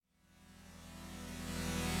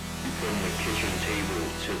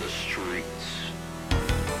to the streets.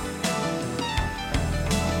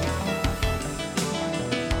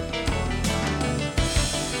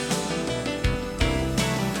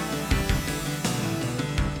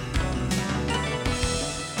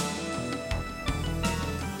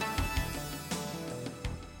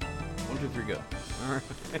 One, two, three, go. All right.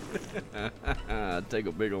 Take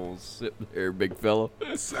a big old sip there, big fella.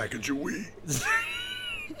 Sacagawea.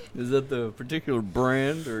 Is that the particular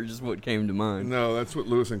brand or just what came to mind? No, that's what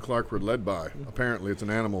Lewis and Clark were led by. Apparently, it's an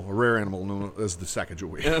animal, a rare animal known as the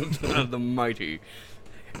Sacagawea. The mighty.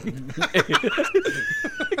 I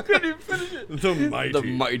couldn't even finish it. The mighty. The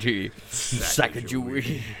mighty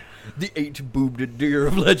Sacagawea. The 8-boobed deer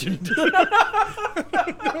of legend.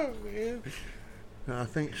 Oh, man. I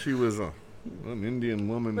think she was an Indian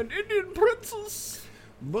woman. An Indian princess.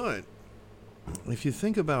 But if you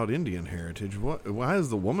think about Indian heritage, why is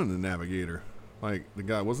the woman the navigator? Like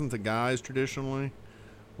wasn't the guys traditionally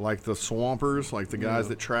like the swampers, like the guys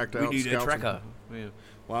that tracked out? We need a scouts? tracker. Yeah.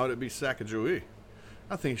 Why would it be Sacagawea?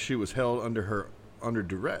 I think she was held under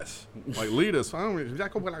duress. Like Letus, I don't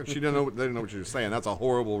exactly what she didn't know. They didn't know what she was saying. That's a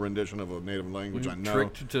horrible rendition of a native language. I know.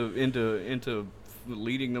 Tricked into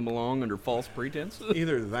leading them along under false pretense.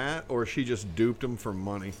 Either that, or she just duped them for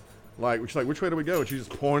money. Like, she's like, which way do we go? And she just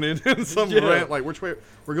pointed in some rant, like, which way?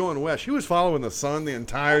 We're going west. She was following the sun the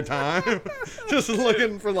entire time, just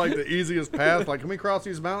looking for, like, the easiest path. Like, can we cross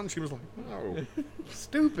these mountains? She was like, no,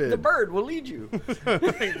 stupid. The bird will lead you.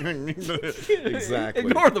 Exactly.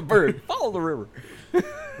 Ignore the bird. Follow the river.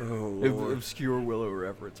 Oh, Lord. Obscure Willow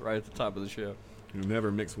reference right at the top of the show. You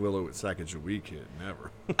never mix Willow with Sacagawea, kid. Never.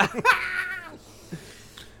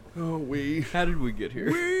 Oh, How did we get here?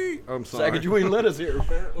 I'm sorry. Sacagawea led us here,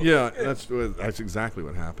 apparently. Yeah, that's exactly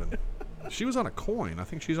what happened. She was on a coin. I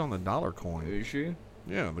think she's on the dollar coin. Is she?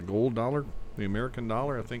 Yeah, the gold dollar, the American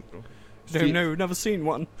dollar, I think. No, never seen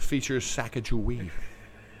one. Features Sacagawea.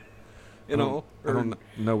 You know? I don't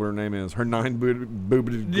know what her name is. Her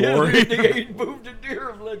 9-boobed Yeah, glory. the 8-boobed deer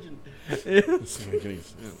of legend. Doesn't make any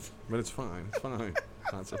sense. But it's fine. It's fine.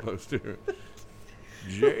 It's not supposed to.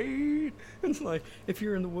 Jay. It's like, if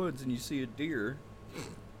you're in the woods and you see a deer,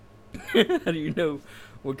 how do you know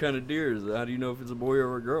what kind of deer is it? How do you know if it's a boy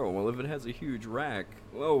or a girl? Well, if it has a huge rack,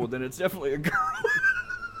 well, then it's definitely a girl.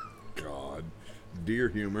 God. Deer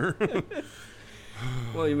humor.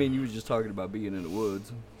 Well, you mean you was just talking about being in the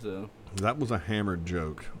woods, so. That was a hammered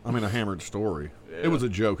joke. I mean, a hammered story. Yeah. It was a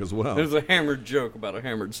joke as well. It was a hammered joke about a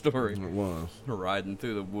hammered story. It was. Riding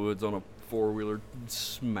through the woods on a 4-wheeler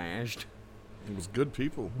smashed. It was good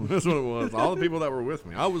people. That's what it was. All the people that were with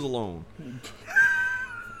me. I was alone.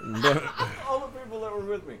 But, All the people that were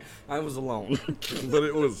with me. I was alone. but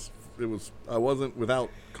it was. I wasn't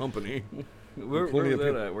without company. Where Plenty was of that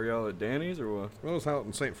people. at? Were y'all at Danny's or what? I was out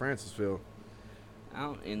in St. Francisville.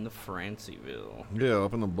 Out in the Franceville. Yeah,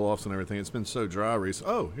 up in the bluffs and everything. It's been so dry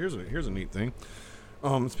recently. Oh, here's a neat thing.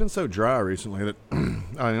 It's been so dry recently that an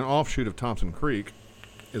offshoot of Thompson Creek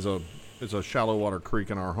is a shallow water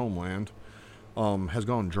creek in our homeland. Has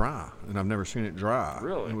gone dry, and I've never seen it dry.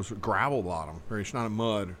 Really? It was gravel bottom. It's not a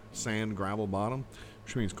mud, sand, gravel bottom,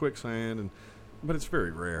 which means quicksand, but it's very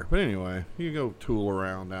rare. But anyway, you go tool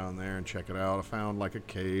around down there and check it out. I found like a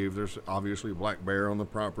cave. There's obviously a black bear on the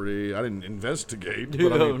property. I didn't investigate, Dude,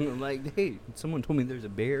 but I mean, like, hey, someone told me there's a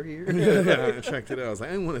bear here. yeah, I checked it out. I was like,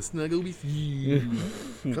 I want to snuggle with you.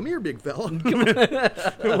 Come here, big fella. Give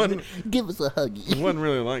us a huggy. It wasn't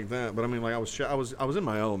really like that, but I mean, like I was in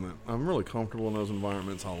my element. I'm really comfortable in those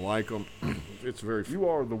environments. I like them. It's very. You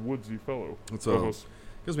are the woodsy fellow. It's Almost.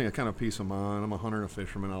 gives me a kind of peace of mind. I'm a hunter and a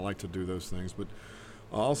fisherman. I like to do those things, but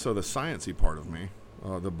also the sciencey part of me,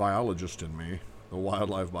 the biologist in me, the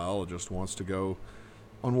wildlife biologist wants to go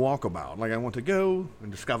on walkabout. Like I want to go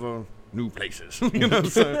and discover new places.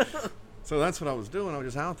 So that's what I was doing. I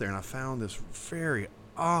was just out there, and I found this very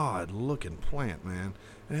odd-looking plant, man.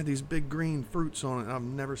 It had these big green fruits on it, and I've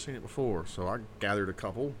never seen it before. So I gathered a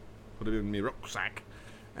couple, put it in my rucksack,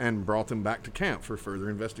 and brought them back to camp for further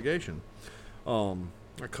investigation.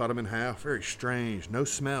 I cut them in half. Very strange. No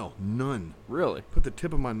smell. None. Really? Put the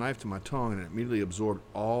tip of my knife to my tongue, and it immediately absorbed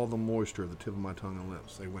all the moisture of the tip of my tongue and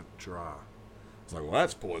lips. They went dry. I was like, well,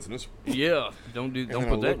 that's poisonous. Yeah. Don't And put then that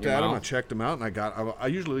I in looked your at them. I mouth. checked them out, and I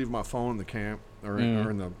usually leave my phone in the camp or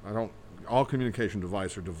in the. All communication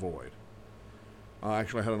devices are devoid. I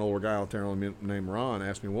actually had an older guy out there named Ron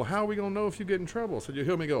ask me, well, how are we going to know if you get in trouble? I said, you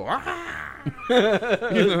hear me go, ah!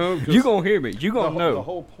 You gonna hear me. You gonna know. The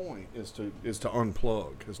whole point is to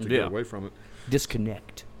unplug, is to Yeah. get away from it.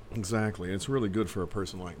 Disconnect. Exactly. It's really good for a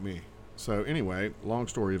person like me. So anyway, long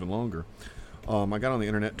story even longer. I got on the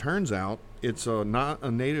internet. Turns out it's not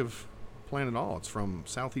a native plant at all. It's from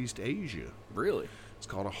Southeast Asia. Really? It's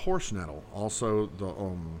called a horse nettle. Also,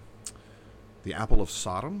 the apple of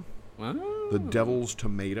Sodom, Oh. the devil's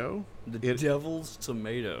tomato. The It- devil's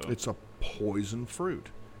tomato. It's a poison fruit.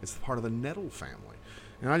 It's part of the nettle family.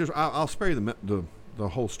 And I'll spare you the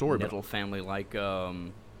whole story. but- nettle family, like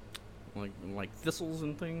thistles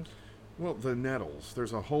and things. Well, the nettles.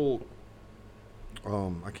 There's a whole.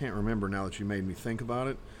 I can't remember now that you made me think about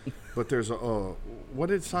it, but there's a. What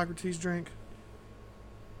did Socrates drink?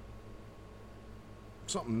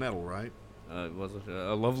 Something nettle, right? Was it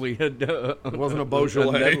a lovely? It wasn't a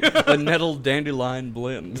Beaujolais. a nettle dandelion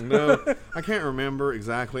blend. No, I can't remember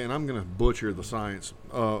exactly, and I'm going to butcher the science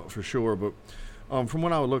for sure. But from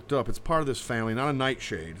what I looked up, it's part of this family, not a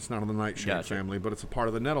nightshade. It's not of the nightshade Gotcha. family, but it's a part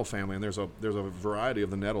of the nettle family. And there's a variety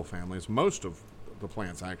of the nettle families. Most of the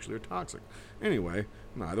plants actually are toxic. Anyway,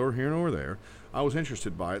 neither here nor there. I was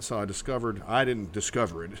interested by it, so I didn't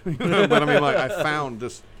discover it, but I mean, like, I found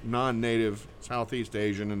this non-native Southeast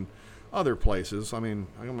Asian and other places. I mean,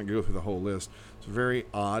 I'm going to go through the whole list. It's a very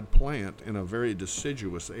odd plant in a very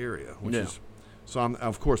deciduous area, which Yeah. is. So,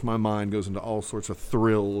 of course, my mind goes into all sorts of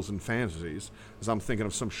thrills and fantasies as I'm thinking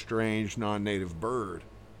of some strange non-native bird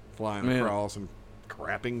flying Yeah. across and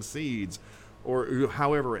crapping seeds, or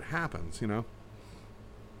however it happens,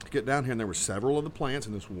 Get down here, and there were several of the plants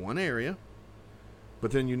in this one area,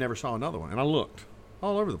 but then you never saw another one. And I looked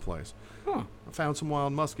all over the place. Huh. I found some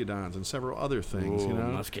wild muscadines and several other things,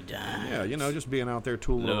 Muscadine. Yeah, just being out there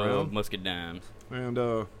tooling Love around. muscadines. And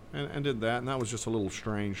did that, and that was just a little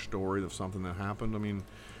strange story of something that happened. I mean,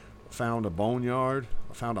 found a boneyard,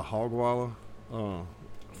 I found a hog wallow.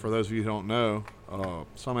 For those of you who don't know,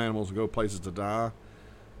 some animals go places to die,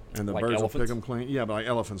 and the Like birds will elephants? pick them clean. Yeah, but like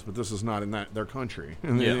elephants, but this is not in their country. Yeah.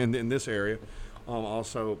 In this area,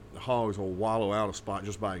 also hogs will wallow out a spot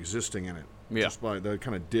just by existing in it. Yeah. Just by they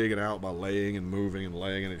kind of dig it out by laying and moving and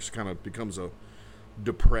laying, and it just kind of becomes a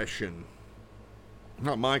depression.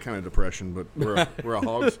 Not my kind of depression, but where a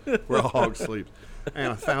hog sleeps.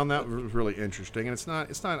 And I found that was really interesting. And it's not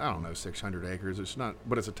I don't know 600 acres. It's not,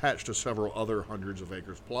 but it's attached to several other hundreds of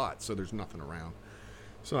acres plots. So there's nothing around.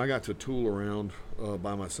 So I got to tool around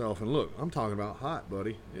by myself. And look, I'm talking about hot,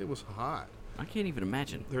 buddy. It was hot. I can't even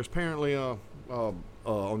imagine. There's apparently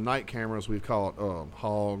on night cameras we've caught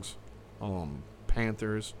hogs,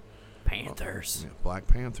 panthers, Panthers, black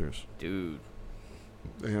panthers. dude.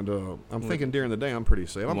 And I'm thinking during the day I'm pretty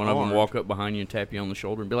safe. I'm One of them armed. walk up behind you and tap you on the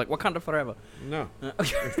shoulder and be like, "Wakanda forever." No.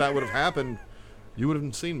 If that would have happened, you would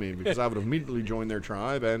have seen me because I would have immediately joined their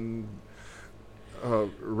tribe and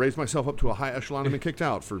raised myself up to a high echelon and been kicked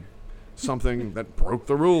out for something that broke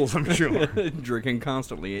the rules, I'm sure. Drinking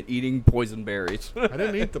constantly and eating poison berries. I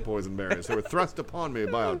didn't eat the poison berries. They were thrust upon me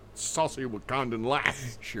by a saucy Wakandan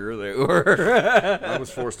lass. Sure they were. I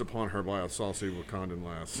was forced upon her by a saucy Wakandan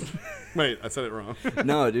lass. Wait, I said it wrong.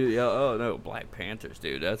 No, dude. Yeah, oh no, Black Panthers,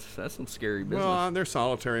 dude. That's some scary business. Well, they're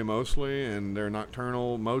solitary mostly, and they're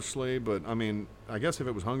nocturnal mostly. But I mean, I guess if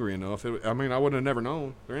it was hungry enough, I wouldn't have never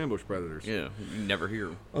known. They're ambush predators. Yeah, you never hear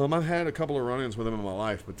 'em. I've had a couple of run-ins with them in my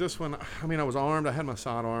life, but this one, I was armed. I had my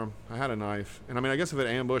sidearm. I had a knife, and I guess if it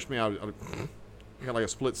ambushed me, I got like a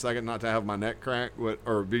split second not to have my neck cracked,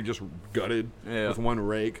 or be just gutted Yeah. with one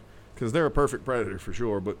rake, because they're a perfect predator for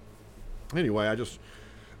sure. But anyway,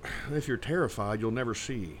 if you're terrified, you'll never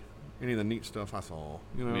see any of the neat stuff I saw.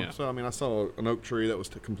 Yeah. So I saw an oak tree that was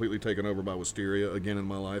completely taken over by wisteria again in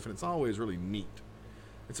my life, and it's always really neat.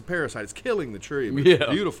 It's a parasite. It's killing the tree, but it's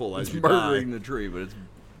beautiful as It's you murdering die. the tree, but it's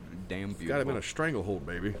damn beautiful. Got him in a stranglehold,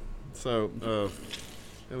 baby. So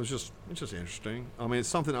it's just interesting. It's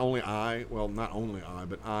something not only I,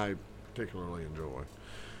 but I particularly enjoy.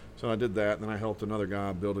 So I did that, and then I helped another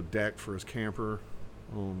guy build a deck for his camper.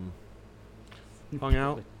 Hung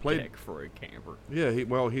out, played. Deck for a camper. Yeah,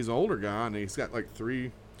 he's an older guy, and he's got like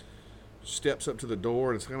 3 steps up to the door,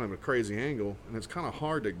 and it's kind of a crazy angle, and it's kind of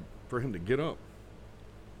hard for him to get up.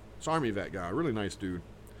 It's Army vet guy, really nice dude.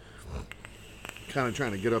 Kind of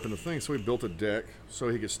trying to get up in the thing, so we built a deck so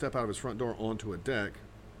he could step out of his front door onto a deck,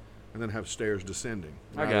 and then have stairs descending.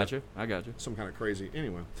 I got you. Some kind of crazy.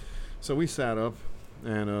 Anyway, so we sat up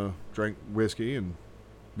and drank whiskey and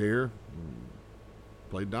beer, and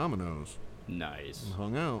played dominoes, Nice. and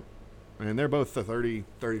hung out. And they're both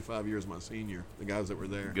 35 years my senior, the guys that were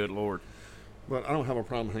there. Good lord. But I don't have a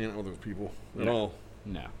problem hanging out with those people at No. all.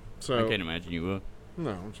 No. So I can't imagine you would.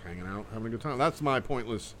 no, I'm just hanging out, having a good time. That's my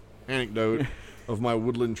pointless anecdote of my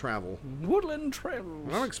woodland travel. Woodland Travels.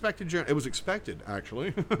 It was expected,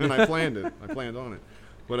 actually, and I planned it. I planned on it.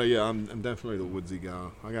 But yeah, I'm definitely the woodsy guy.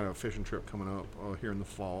 I got a fishing trip coming up here in the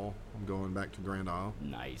fall. I'm going back to Grand Isle.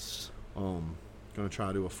 Nice. Going to try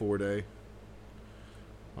to do a 4-day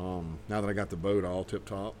Now that I got the boat all tip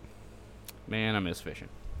top. Man, I miss fishing.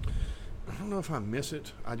 I don't know if I miss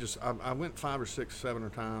it. I went 5 or 6, 7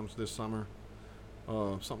 times this summer,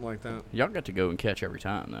 something like that. Y'all got to go and catch every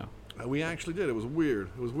time, though. We actually did. It was weird.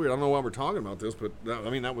 I don't know why we're talking about this, but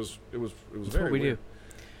it was That's very what we weird.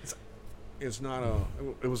 do. It's not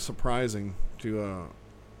it was surprising to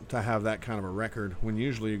have that kind of a record when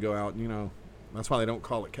usually you go out, that's why they don't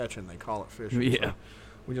call it catching, they call it fishing. Yeah. So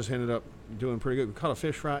we just ended up doing pretty good. We caught a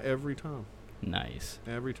fish fry every time. Nice.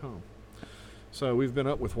 Every time. So we've been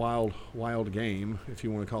up with wild game, if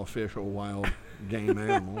you want to call a fish a wild game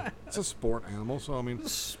animal. It's a sport animal, so I mean,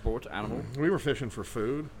 Sport animal. we were fishing for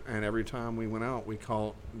food, and every time we went out, we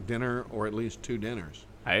caught dinner or at least 2 dinners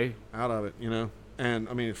Hey. out of it, And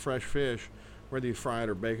I mean, fresh fish, whether you fry it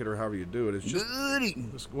or bake it or however you do it, it's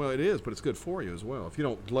just well, it is, but it's good for you as well. If you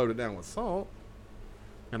don't load it down with salt,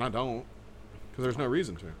 and I don't, because there's no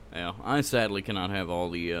reason to. Yeah, I sadly cannot have all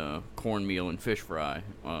the cornmeal and fish fry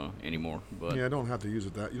anymore. But Yeah, I don't have to use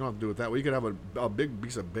it that. You don't have to do it that way. You could have a big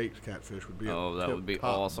piece of baked catfish would be. Oh, that would be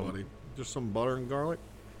tip-top, awesome. buddy. Just some butter and garlic,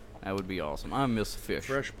 that would be awesome. I miss fish.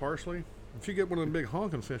 fresh parsley. If you get one of them big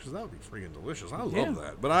honking fishes, that would be freaking delicious. I Yeah. love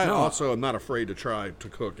that. But I No. also am not afraid to try to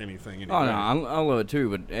cook anything. Oh no, I love it too.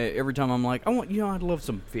 But every time I'm like, I'd love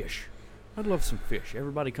some fish. I'd love some fish.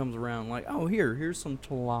 Everybody comes around like, oh, here's some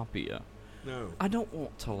tilapia. No. I don't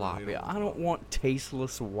want tilapia. I don't want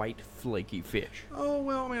tasteless white flaky fish. Oh,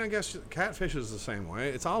 well, I mean, I guess catfish is the same way.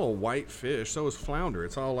 It's all a white fish. So is flounder.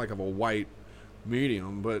 It's all like of a white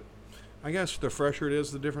medium. But I guess the fresher it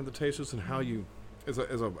is, the different the taste is, and how you, as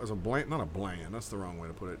a bland, not a bland, that's the wrong way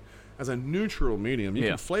to put it. As a neutral medium, you Yeah.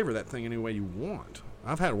 can flavor that thing any way you want.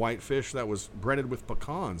 I've had white fish that was breaded with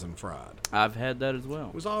pecans and fried. I've had that as well.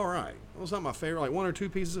 It was all right. It was not my favorite. Like 1 or 2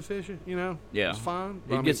 pieces of fish, Yeah. It was fine.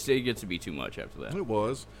 But I It mean, gets to be too much after that. it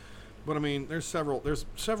was. But I mean, there's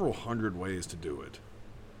several hundred ways to do it.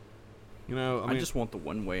 I I mean, just want the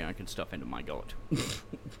one way I can stuff into my gullet.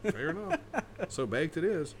 fair enough. So baked it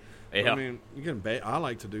is. But, Yeah. I mean, you can bake. I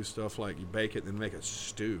like to do stuff like you bake it and then make a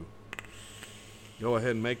stew. Go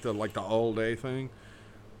ahead and make the all day thing,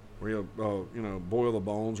 where you boil the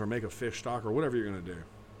bones or make a fish stock or whatever you're gonna do,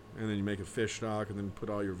 and then you make a fish stock and then put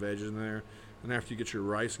all your veggies in there. And after you get your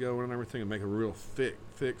rice going and everything, and make a real thick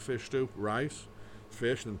fish stew, rice,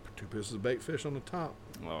 fish, and then 2 pieces of baked fish on the top.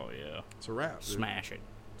 Oh yeah. It's a wrap. Dude. Smash it.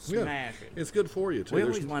 Yeah. Smash it. It's good for you too. We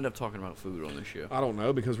There's- always wind up talking about food on this show. I don't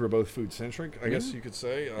know, because we're both food centric, I guess you could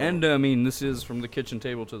say. And I mean, this is from the kitchen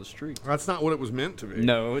table to the street. That's not what it was meant to be.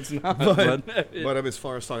 No, it's not. But, but but as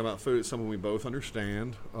far as talking about food, it's something we both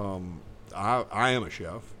understand. I am a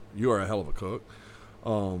chef. You are a hell of a cook.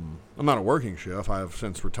 I'm not a working chef. I have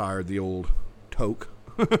since retired the old toque,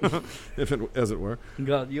 as it were.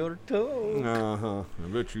 got your toe. I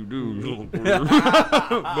bet you do.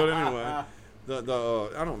 But anyway,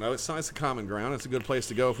 I don't know. It's a common ground. It's a good place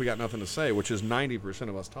to go if we got nothing to say, which is 90%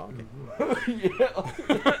 of us talking.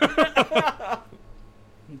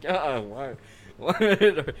 God, why?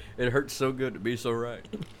 It hurts so good to be so right.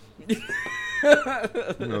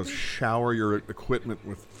 Shower your equipment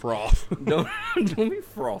with froth. Don't be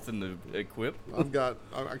frothing the equip.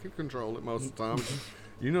 I can control it most of the time.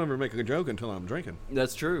 You never make a joke until I'm drinking.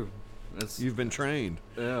 That's true. That's You've been trained.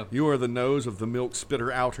 yeah. You are the nose of the milk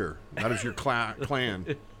spitter outer. That is your clan.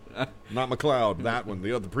 Not McLeod. That one.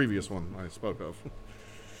 The previous one I spoke of.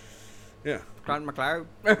 Yeah. Cotton McLeod.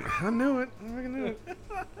 I knew it. I knew it.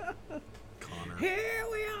 Connor. Here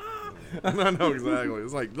we are. I know exactly.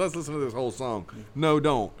 It's like, let's listen to this whole song. No,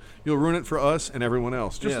 don't. You'll ruin it for us and everyone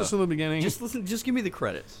else. Just Yeah. listen to the beginning. Just listen. Just give me the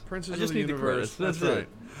credits. Princes I just of the need universe. the credits. That's That's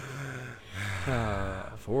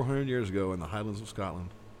right. it. 400 years ago in the Highlands of Scotland.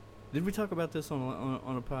 Did we talk about this on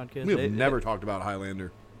a podcast? We have never talked about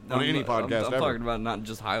Highlander on any podcast I'm ever. talking about not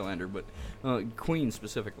just Highlander, but Queen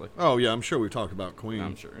specifically. Oh, yeah, I'm sure we've talked about Queen.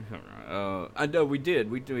 I'm sure. I know we did.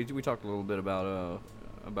 We talked a little bit about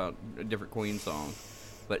a different Queen song,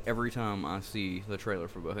 but every time I see the trailer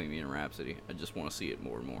for Bohemian Rhapsody, I just want to see it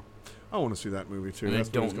more and more. I want to see that movie, too. And I That's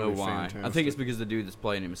don't know gonna be why. fantastic. I think it's because the dude that's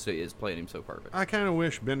playing him is playing him so perfect. I kind of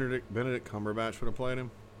wish Benedict Cumberbatch would have played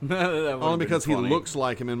him. That would've Only been because he funny. looks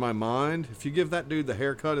like him in my mind. If you give that dude the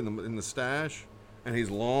haircut in the stash, and he's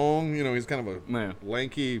long, he's kind of a Yeah.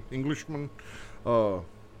 lanky Englishman, I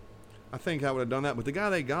think I would have done that. But the guy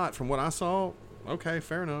they got, from what I saw, okay,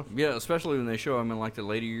 fair enough. Yeah, especially when they show him in like the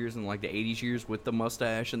later years and like the 80s years with the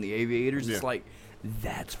mustache and the aviators. It's Yeah. like,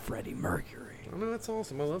 that's Freddie Mercury. I know, that's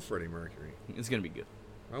awesome. I love Freddie Mercury. It's going to be good.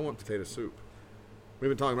 I want potato soup. We've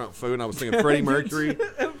been talking about food, and I was thinking Freddie Mercury.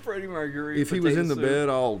 Freddie Mercury. If he was in the bed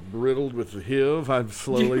all riddled with the HIV, I'd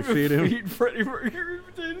slowly feed him. Feed Freddie Mercury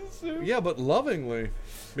potato soup. Yeah, but lovingly,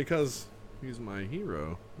 because he's my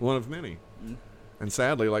hero, one of many. And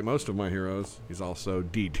sadly, like most of my heroes, he's also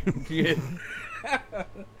dead. Yeah.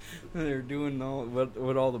 They're doing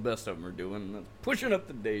what all the best of them are doing, pushing up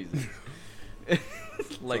the daisies.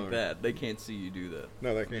 Like Sorry. that. They can't see you do that.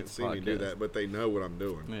 No, they can't It's see me do podcast. that, but they know what I'm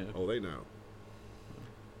doing. Yeah. Oh, they know.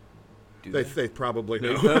 Do They probably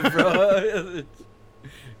know.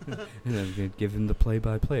 And I'm going to give him the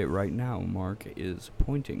play-by-play. Right now, Mark is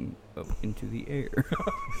pointing up into the air.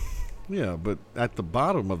 Yeah, but at the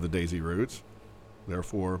bottom of the daisy roots,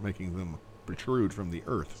 therefore making them protrude from the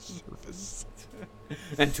earth's surface.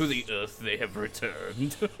 And to the earth they have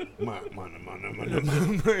returned. Okay,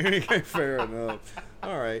 fair enough.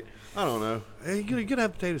 All right. I don't know. Hey, you could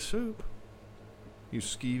have potato soup. You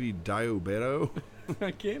skeevy diabeto.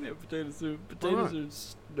 I can't have potato soup. Why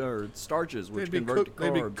Potatoes are starches, which They'd convert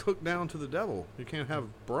to be carbs. cooked down to the devil. You can't have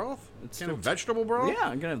broth? It's Can't have still- vegetable broth? Yeah,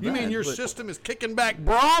 I'm gonna have You that, mean your but- system is kicking back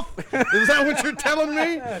broth? Is that what you're telling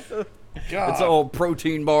me? God. It's all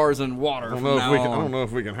protein bars and water I don't from know if now we can. I on. don't know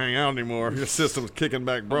if we can hang out anymore. If your system's kicking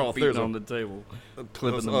back broth. Beating There's on a the table,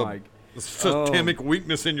 clipping the a mic. systemic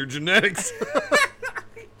weakness in your genetics.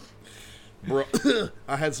 Bro,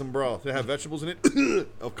 I had some broth. Did it have vegetables in it?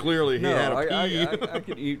 Oh, clearly he No, had a pea. I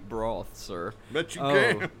can eat broth, sir. Bet you Oh.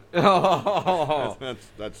 can. Oh.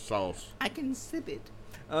 That's sauce. I can sip it.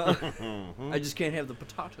 I just can't have the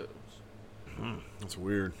potatoes. That's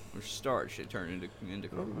weird. Or starch. They turn into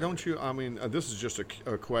carbohydrates. Don't you? I mean, this is just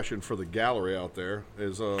a question for the gallery out there.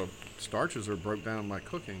 Is starches are broke down by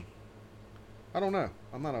cooking? I don't know.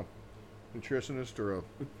 I'm not a nutritionist or a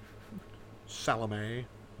Salome.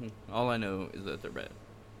 All I know is that they're bad.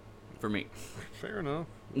 For me. Fair enough.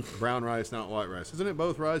 Brown rice, not white rice. Isn't it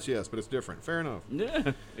both rice? Yes, but it's different. Fair enough.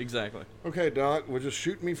 Yeah, exactly. Okay, Doc, well, just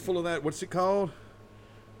shoot me full of that. What's it called?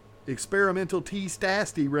 Experimental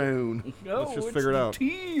testosterone. Let's just figure it out.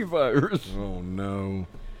 T virus. Oh, no.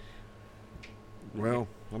 Well,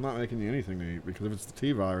 I'm not making you anything to eat because if it's the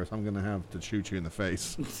T virus, I'm going to have to shoot you in the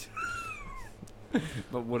face.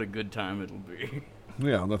 But what a good time it'll be.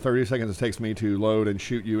 Yeah, the 30 seconds it takes me to load and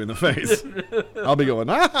shoot you in the face. I'll be going,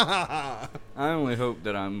 ah, ha, ha, ha. I only hope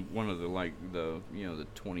that I'm one of the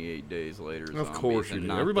 28 days later. Of course you and do.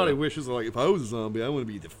 not Everybody the- wishes, like, if I was a zombie, I want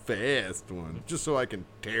to be the fast one, just so I can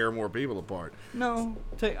tear more people apart. No,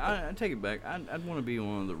 I take it back. I'd want to be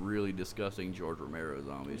one of the really disgusting George Romero You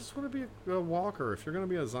zombies. just want to be a walker. If you're going to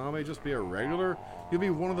be a zombie, just be a regular. You'll be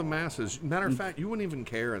one of the masses. Matter of fact, you wouldn't even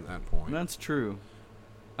care at that point. That's true.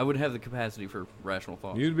 I would have the capacity for rational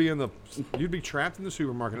thought. You'd be trapped in the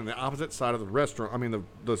supermarket on the opposite side of the restaurant. I mean,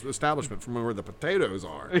 the establishment from where the potatoes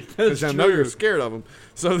are. Because I know true. you're scared of them.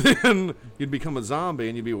 So then you'd become a zombie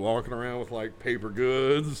and you'd be walking around with like paper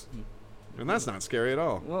goods, and that's not scary at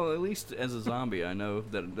all. Well, at least as a zombie, I know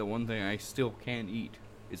that the one thing I still can eat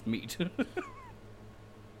is meat.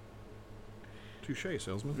 Touche,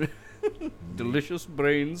 salesman. Delicious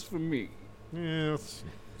brains for me. Yeah, it's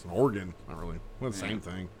an organ, not really. Well, the same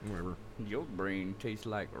thing. Whatever. Your brain tastes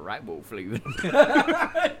like riboflavin.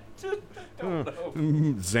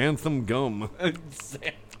 Xanthan gum. It's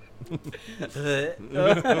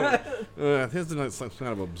not some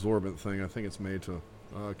kind of absorbent thing. I think it's made to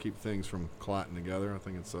keep things from clotting together. I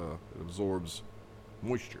think it absorbs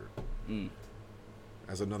moisture Mm.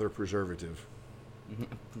 as another preservative. You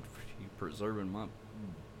preserving my.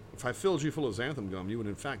 If I filled you full of xanthan gum, you would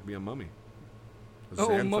in fact be a mummy. A Oh,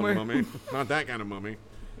 xanthan mummy. Not that kind of mummy.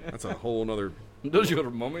 That's a whole other. Does your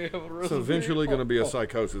mummy have a recipe? It's eventually going to be a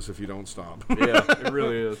psychosis if you don't stop. Yeah, it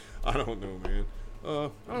really is. I don't know, man. I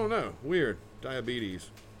don't know. Weird. Diabetes.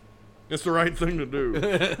 It's the right thing to do.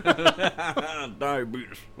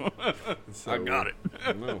 Diabetes. So, I got it.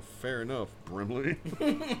 No, fair enough, Brimley.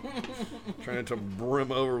 Trying to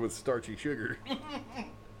brim over with starchy sugar.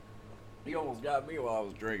 You almost got me while I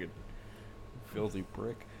was drinking. Filthy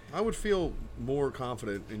prick. I would feel more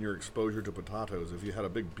confident in your exposure to potatoes if you had a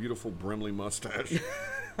big, beautiful Brimley mustache.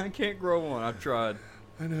 I can't grow one. I've tried.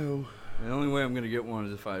 I know. The only way I'm going to get one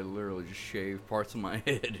is if I literally just shave parts of my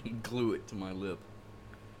head and glue it to my lip.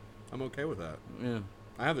 I'm okay with that. Yeah.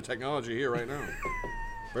 I have the technology here right now.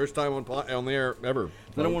 First time on the air ever.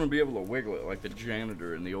 Then I want to be able to wiggle it like the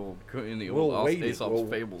janitor in the old We'll weight it. Aesop's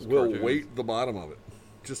Fables We'll cartoons. weight the bottom of it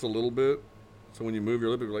just a little bit, so when you move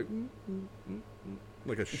your lip, it'll be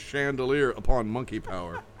like a chandelier upon monkey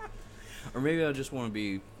power. Or maybe I just want to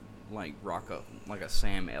be like like a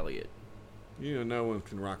Sam Elliott. You know, no one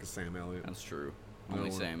can rock a Sam Elliott. That's true. No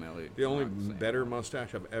Only one. Sam Elliott. The can only rock Sam better Elliott.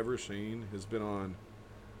 mustache I've ever seen has been on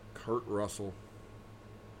Kurt Russell.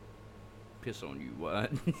 piss on you.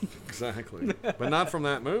 What? Exactly. But not from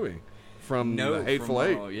that movie. From the Hateful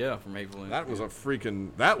from, Eight. Yeah, from Hateful Eight. That was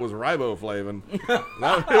that was riboflavin.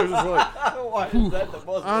 That it was just like, Why is that the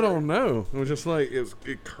buzzword? I don't know. It was just like,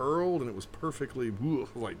 it curled and it was perfectly,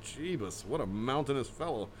 like, Jeebus, what a mountainous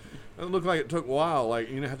fellow. It looked like it took a while. Like,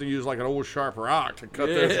 you have to use like an old sharp rock to cut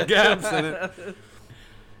those gaps in it.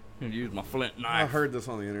 And use my flint I knife. heard this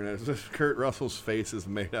on the internet. It's just Kurt Russell's face is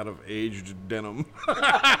made out of aged denim.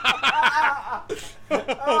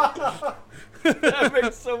 That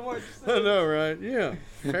makes so much sense. I know, right? Yeah.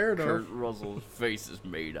 Fair enough. Kurt Russell's face is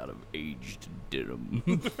made out of aged denim.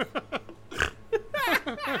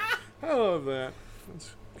 I love that.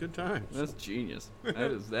 That's good times. That's genius.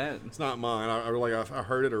 That is that. It's not mine. I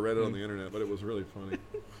heard it or read it on the internet, but it was really funny.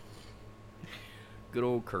 Good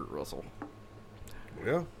old Kurt Russell.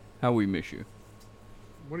 Yeah. How we miss you.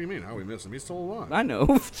 What do you mean? How we miss him? He's still alive. I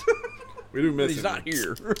know. We do miss He's him. not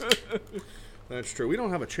here. That's true. We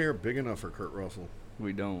don't have a chair big enough for Kurt Russell.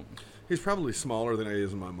 We don't. He's probably smaller than he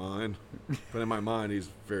is in my mind, but in my mind, he's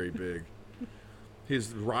very big.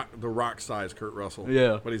 He's the rock-sized Kurt Russell.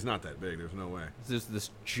 Yeah. But he's not that big. There's no way. It's just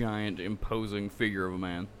this giant, imposing figure of a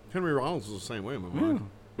man. Henry Rollins was the same way in my mind.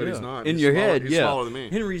 But he's not. In He's your smaller, head, he's yeah. smaller than me.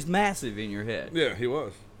 Henry's massive in your head. Yeah, he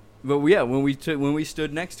was. But yeah, when we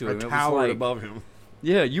stood next to I him, it was towered like, above him.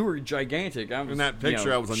 yeah, you were gigantic. I was, In that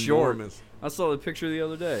picture, I was short. enormous. I saw the picture the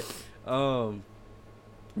other day.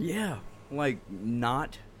 Yeah, like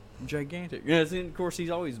not gigantic. Yeah, and of course, he's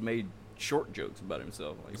always made short jokes about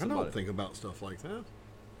himself. Like I don't think about stuff like that.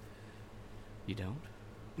 You don't.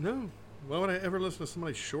 No. Why would I ever listen to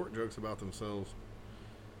somebody's short jokes about themselves?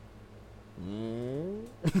 I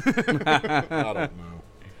don't know.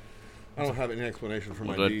 I don't have any explanation for my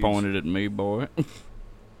Was that deeds. pointed at me, boy?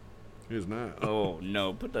 It's not. Oh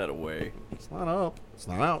no, put that away. It's not up. It's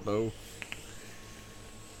not out, though.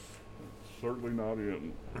 Certainly not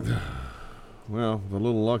in. Well, the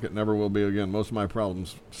little luck it never will be again. Most of my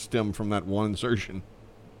problems stem from that one insertion.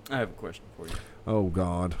 I have a question for you. Oh,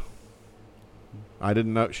 God. I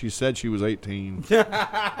didn't know. She said she was 18. Not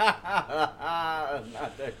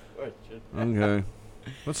that question. Okay.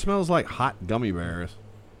 What smells like hot gummy bears?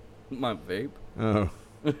 My vape. Oh.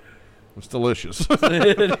 It's delicious.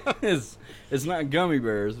 It is. It's not gummy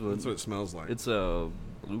bears, but That's what it smells like. it's a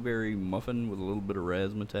blueberry muffin with a little bit of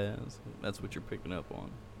razzmatazz. That's what you're picking up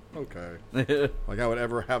on. Okay. Like I would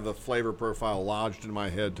ever have the flavor profile lodged in my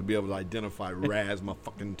head to be able to identify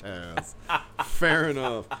Razz-ma-fucking-taz. Fair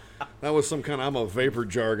enough. That was some kind of I'm a vapor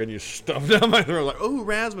jargon you stuffed down my throat. Like, oh,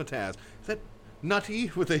 Razzmatazz. Is that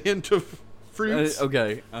nutty with a hint of fruits?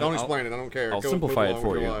 Okay. Don't explain it. I don't care. I'll Go simplify move it along for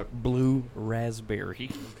with you. your life. Blue raspberry.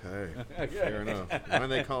 Okay. Fair enough. Why do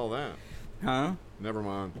they call that? Huh? Never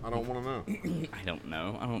mind. I don't want to know. I don't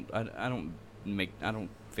know. I don't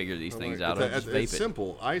figure these things Like, out. I just vape it's it.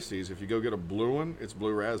 simple. Ices. If you go get a blue one, it's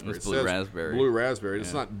blue raspberry. It's It blue says raspberry. Blue raspberry.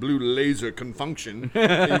 It's Yeah. not blue laser confunction.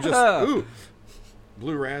 You just ooh,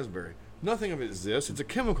 blue raspberry. Nothing of it exists. It's a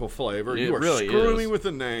chemical flavor. It You are really screwing is. me with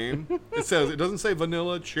the name. It doesn't say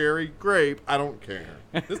vanilla, cherry, grape. I don't care.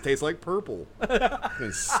 This tastes like purple.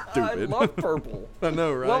 It's I stupid. love purple. I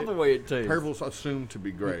know, right? Love the way it tastes. Purple's assumed to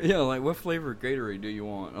be great. Yeah, like what flavor of Gatorade do you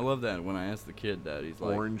want? I love that when I ask the kid that. He's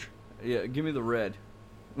like, Orange. yeah, give me the red.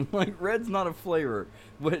 Like red's not a flavor,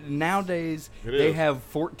 but nowadays It they is. have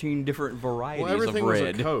 14 different varieties Well, everything of was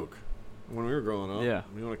red. a Coke when we were growing up. Yeah.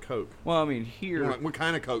 You want a Coke? Well, I mean here, What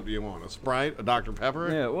kind of Coke do you want? A Sprite? A Dr. Pepper?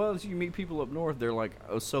 yeah. Well, as you meet people up north, they're like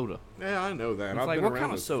a soda. Yeah, I know that. It's I've like, been what around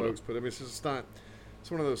kind of those soda? folks, but I mean, it's just not. It's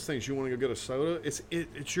one of those things. You want to go get a soda.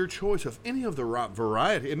 It's your choice of any of the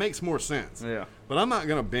variety. It makes more sense. Yeah. But I'm not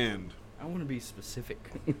gonna bend. I want to be specific.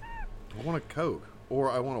 I want a Coke, or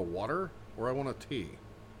I want a water, or I want a tea.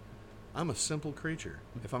 I'm a simple creature.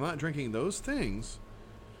 If I'm not drinking those things,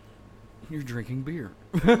 You're drinking beer.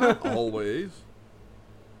 not always.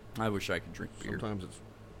 I wish I could drink beer. Sometimes it's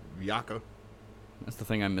Yaka. That's the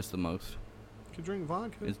thing I miss the most. You can drink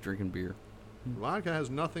vodka. Is drinking beer. Vodka has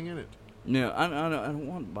nothing in it. No, I don't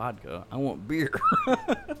want vodka. I want beer.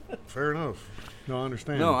 Fair enough. No, I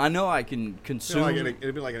understand. No, I know I can consume.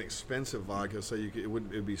 It'd be like an expensive vodka, so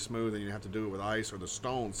it'd be smooth, and you have to do it with ice or the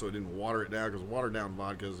stone, so it didn't water it down. Because watered down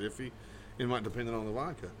vodka is iffy. It might depend on the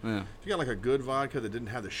vodka. Yeah. If you got like a good vodka that didn't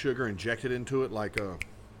have the sugar injected into it, like the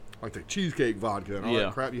cheesecake vodka and all Yeah.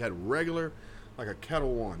 that crap. You had regular, like a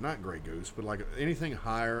Kettle One, not Grey Goose, but like anything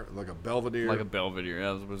higher, like a Belvedere. Like a Belvedere.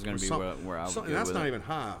 That was going to be where I would go and that's with not it. even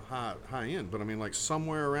high end, but I mean like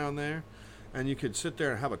somewhere around there, and you could sit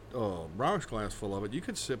there and have a rocks glass full of it. You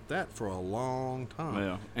could sip that for a long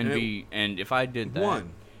time. Yeah, and if I did that,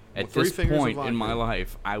 At Well, 3 this fingers of point in my vodka.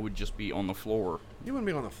 life, I would just be on the floor. You wouldn't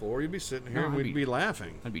be on the floor. You'd be sitting here No, and I'd we'd be- be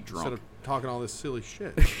laughing. I'd be Instead drunk. of talking all this silly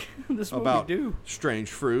shit This is what about we do. strange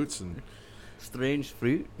fruits and... Strange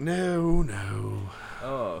fruit. No,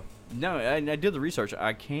 no. No, I did the research.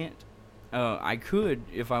 I can't. I could,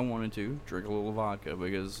 if I wanted to, drink a little vodka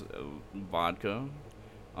because vodka,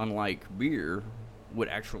 unlike beer, would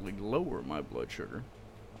actually lower my blood sugar.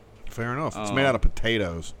 Fair enough. It's made out of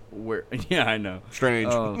potatoes. Where? Yeah, I know. Strange.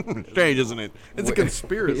 Strange, isn't it? It's a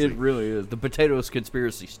conspiracy. It really is. The potatoes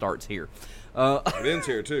conspiracy starts here. It ends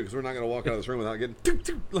here, too, because we're not going to walk out of this room without getting...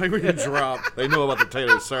 like we can drop. They know about the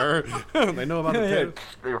potatoes, sir. They know about the potatoes.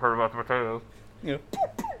 You've heard about the potatoes. Yeah.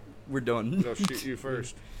 We're done. They'll shoot you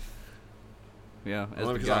first. Yeah, as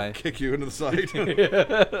Only the because guy. I'll kick you into the side.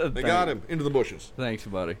 They got him. Into the bushes. Thanks,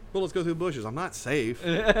 buddy. Bullets go through bushes. I'm not safe.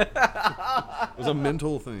 It was a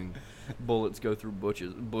mental thing. Bullets go through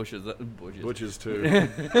bushes. Bushes. Bushes, too.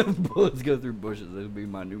 Bullets go through bushes. That'll be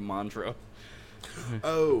my new mantra.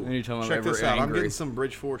 Oh, Anytime I'm check ever this out. I'm angry. getting some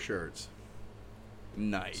Bridge 4 shirts.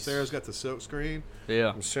 Nice. Sarah's got the silk screen. Yeah.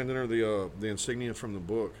 I'm sending her the insignia from the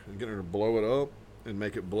book and getting her to blow it up and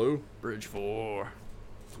make it blue. Bridge 4.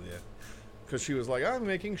 Yeah. Because she was like, I'm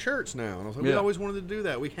making shirts now. And I was like, we Yeah. always wanted to do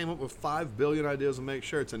that. We came up with 5 billion ideas to make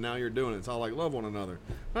shirts, and now you're doing it. It's all like, love one another.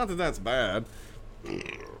 Not that that's bad.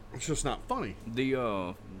 It's just not funny. The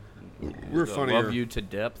We're the funnier. Love You to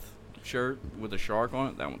Depth shirt with a shark on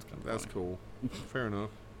it. That one's kind of That's cool. Fair enough.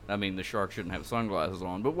 I mean, the shark shouldn't have sunglasses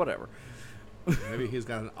on, but whatever. Maybe he's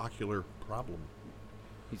got an ocular problem.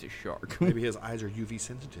 He's a shark. Maybe his eyes are UV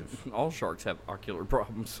sensitive. All sharks have ocular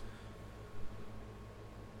problems.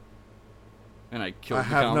 And I killed I the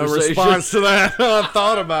have no conversation. response to that. I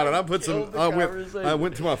thought about it. I put some. Killed the I conversation.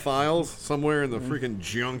 went to my files somewhere in the freaking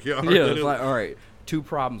junkyard. Yeah, it's like, all right. 2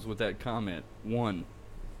 problems with that comment. 1,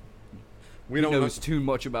 we he don't know. knows too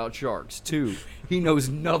much about sharks. 2, he knows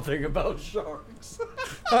nothing about sharks.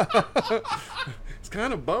 It's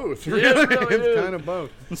kind of both. Yeah, Really. it really It's is. kind of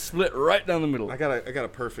both. Split right down the middle. I got a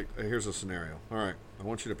perfect. Here's a scenario. All right, I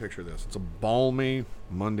want you to picture this. It's a balmy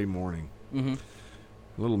Monday morning. Mm-hmm.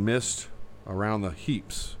 A little mist around the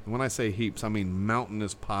heaps. And when I say heaps, I mean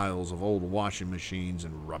mountainous piles of old washing machines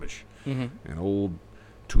and rubbish, Mm-hmm. and old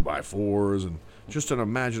 2x4s, and just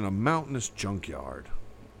imagine a mountainous junkyard.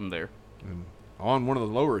 I'm there. And on one of the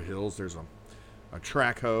lower hills, there's a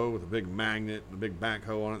track hoe with a big magnet and a big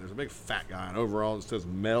backhoe on it. There's a big fat guy in overalls that says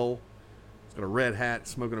Mel. He's got a red hat,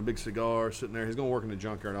 smoking a big cigar, sitting there. He's going to work in the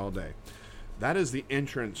junkyard all day. That is the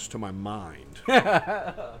entrance to my mind.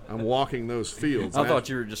 I'm walking those fields. I thought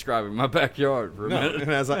you were describing my backyard for a No, minute.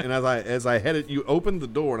 and as I headed, you opened the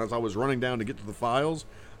door, and as I was running down to get to the files,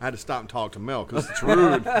 I had to stop and talk to Mel because it's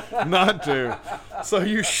rude not to. So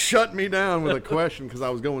you shut me down with a question because I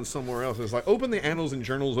was going somewhere else. It's like, open the annals and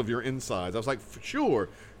journals of your insides. I was like, sure,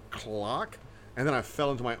 clock. And then I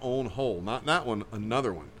fell into my own hole. Not that one,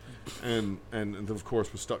 another one. And of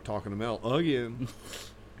course was stuck talking to Mel again.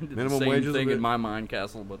 Did Minimum the same wages thing a bit. in my mind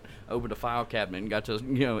castle, but opened a file cabinet and got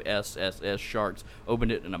to SSS sharks.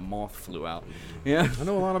 Opened it and a moth flew out. Yeah, I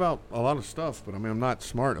know a lot of stuff, but I mean, I'm not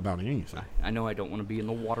smart about anything. I know I don't want to be in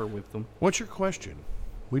the water with them. What's your question?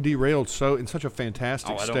 We derailed in such a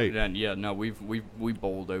fantastic I state. don't. Yeah, no, we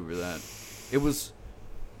bowled over that. It was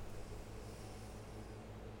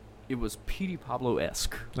Petey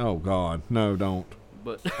Pablo-esque, Oh God, no, don't.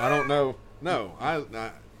 but I don't know. No, I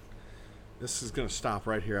this is gonna stop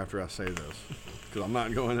right here after I say this because I'm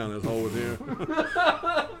not going down this hole with you.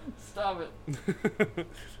 stop it.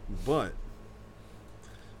 But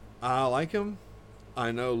I like him.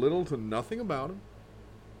 I know little to nothing about him.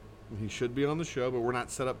 He should be on the show, but we're not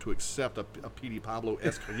set up to accept a Petey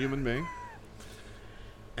Pablo-esque human being.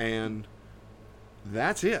 And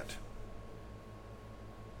that's it.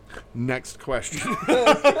 Next question.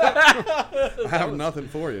 I have nothing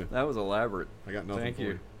for you. That was elaborate. I got nothing Thank for you.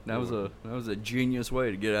 you. That was a genius way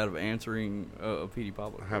to get out of answering a Petey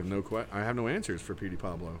Pablo. I have no answers for Petey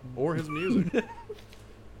Pablo or his music.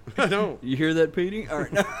 I don't. You hear that, Petey? All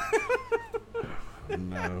right.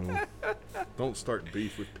 No. Don't start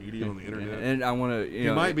beef with Petey on the internet. And I want to. He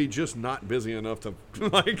might be just not busy enough to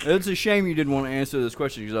like. It's a shame you didn't want to answer this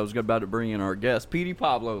question because I was about to bring in our guest, Petey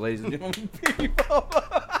Pablo, ladies and gentlemen. Petey Pablo.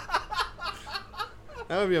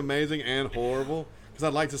 That would be amazing and horrible. Because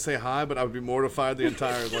I'd like to say hi, but I would be mortified the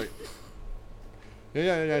entire like.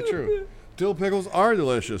 Yeah, true. Dill pickles are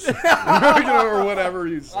delicious, or whatever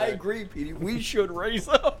you say. I agree, Petey. We should raise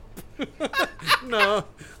up. No,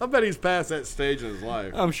 I bet he's past that stage in his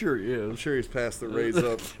life. I'm sure he I'm is. sure he's past the raise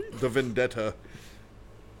up, the vendetta.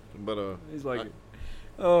 But He's like,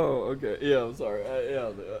 Oh, okay. Yeah, I'm sorry.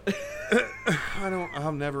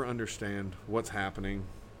 I'll never understand what's happening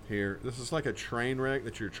here. This is like a train wreck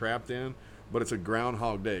that you're trapped in, but it's a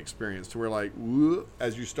Groundhog Day experience to where, like, whoop,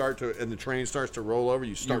 as you start to, and the train starts to roll over,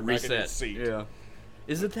 you start back in your seat. Yeah.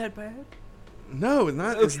 Is it that bad? No,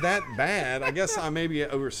 it's that bad. I guess I maybe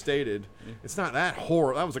overstated. It's not that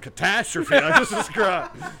horrible. That was a catastrophe I just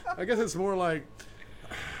described. I guess it's more like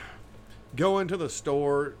going to the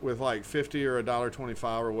store with like $50 or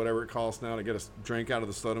 $1.25 or whatever it costs now to get a drink out of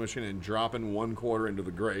the soda machine and dropping 1 quarter into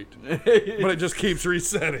the grate. But it just keeps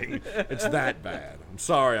resetting. It's that bad. I'm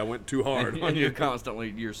sorry I went too hard on And you.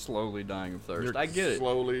 you're slowly dying of thirst. You're I get it.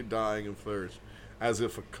 slowly dying of thirst. As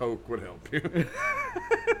if a Coke would help you.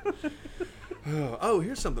 Oh,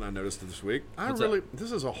 here's something I noticed this week.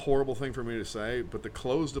 This is a horrible thing for me to say, but the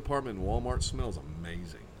clothes department in Walmart smells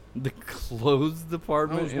amazing. The clothes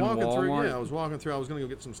department in Walmart? I was walking through. I was going to go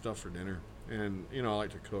get some stuff for dinner. And, I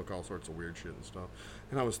like to cook all sorts of weird shit and stuff.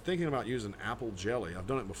 And I was thinking about using apple jelly. I've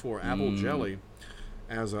done it before. Apple jelly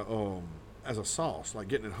as a sauce, like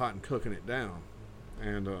getting it hot and cooking it down.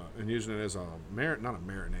 And using it as not a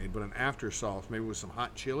marinade, but an after sauce, maybe with some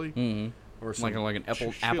hot chili. Mm-hmm. Or some like an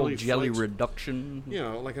apple jelly reduction.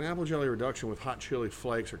 Like an apple jelly reduction with hot chili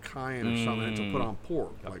flakes or cayenne or something to put on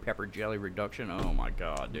pork. Like pepper jelly reduction. Oh my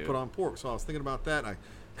god, dude! Put on pork. So I was thinking about that. I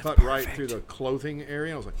cut right through the clothing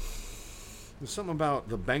area. I was like, there's something about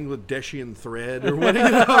the Bangladeshian thread or what.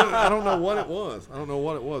 I don't know what it was.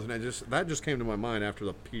 And that just came to my mind after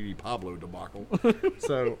the P.D. Pablo debacle.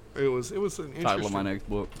 So it was an interesting title of my next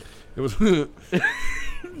book. It was.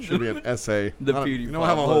 Should be an essay. You don't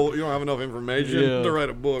have enough information to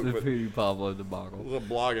write a book. The P.D. Pablo debacle. It's a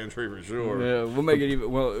blog entry for sure. Yeah, we'll make it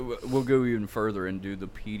even. Well, we'll go even further and do the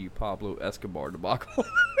P.D. Pablo Escobar debacle.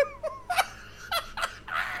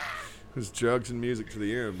 It's jugs and music to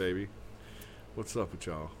the end, baby. What's up with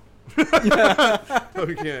y'all?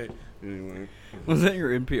 Okay. Anyway. Was that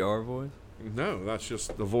your NPR voice? No, that's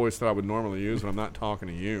just the voice that I would normally use when I'm not talking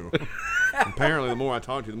to you. Apparently, the more I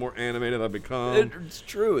talk to you, the more animated I become. It's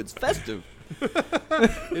true. It's festive.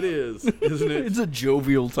 It is, isn't it? It's a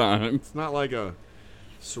jovial time. It's not like a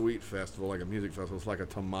sweet festival, like a music festival. It's like a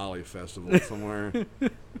tamale festival somewhere.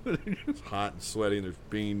 It's hot and sweaty, and there's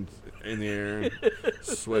beans in the air,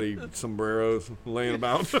 sweaty sombreros laying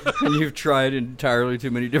about. And you've tried entirely too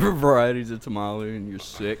many different varieties of tamale, and you're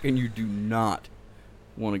sick, and you do not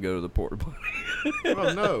want to go to the porta potty.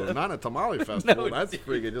 Well, no, not a tamale festival. No, that's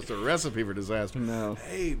freaking just a recipe for disaster. No.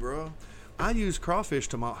 Hey, bro. I used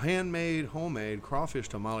homemade crawfish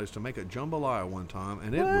tamales to make a jambalaya one time,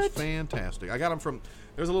 and it was fantastic. I got them from,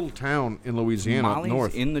 there's a little town in Louisiana up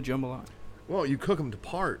north. In the jambalaya? Well, you cook them to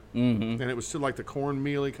part, and it was still like the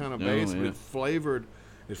cornmeal-y kind of base, but it flavored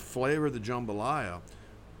the jambalaya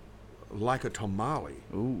like a tamale.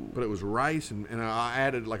 Ooh. But it was rice, and I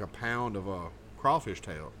added like a pound of crawfish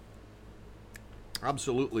tail.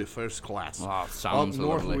 Absolutely first class. Wow, sounds Up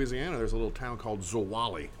north lovely. Louisiana, there's a little town called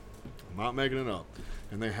Zwolle. I'm not making it up.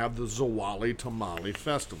 And they have the Zwolle Tamale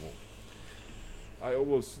Festival. I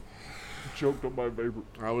almost choked on my vapor.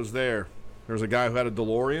 I was there. There's a guy who had a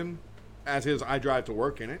DeLorean. I drive to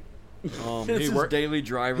work in it. His daily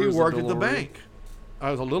driver. He worked at the bank. It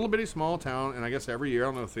was a little bitty small town, and I guess every year, I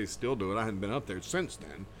don't know if they still do it. I hadn't been up there since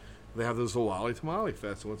then. They have the Zwolle Tamale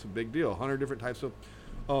Festival. It's a big deal. 100 different types of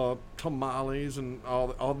tamales and all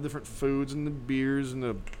the different foods and the beers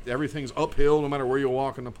and everything's uphill no matter where you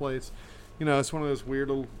walk in the place. It's one of those weird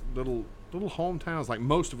little hometowns like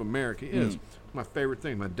most of America is. My favorite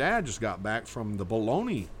thing. My dad just got back from the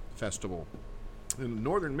Bologna Festival in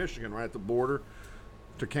northern Michigan, right at the border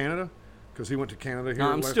to Canada, because he went to Canada here.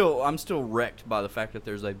 No, I'm still wrecked by the fact that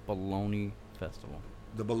there's a bologna festival.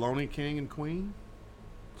 The Bologna King and Queen,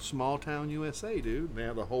 small town USA, dude. They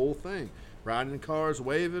have the whole thing. Riding in cars,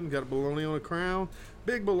 waving, got a bologna on a crown.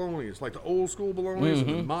 Big bolognas, like the old school bolognas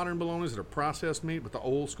and the modern bolognas that are processed meat, but the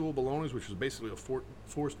old school bolognas, which is basically a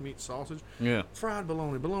forced meat sausage. Yeah. Fried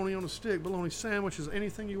bologna on a stick, bologna sandwiches,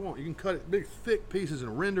 anything you want. You can cut it big, thick pieces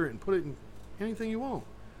and render it and put it in anything you want.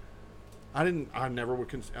 I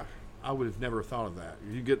would have never thought of that.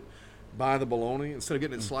 You buy the bologna instead of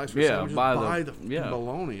getting it sliced for sandwiches. Buy the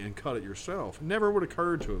bologna and cut it yourself. Never would have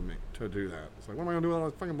occurred to me to do that. It's like, what am I going to do with all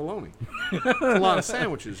that fucking bologna? It's a lot of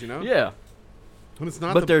sandwiches, Yeah. And it's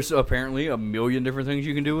not. But there's apparently a million different things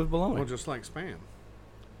you can do with bologna. Well, just like Spam.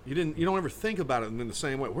 You don't ever think about it in the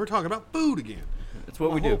same way. We're talking about food again. That's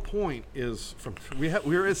what we do. The do. whole point is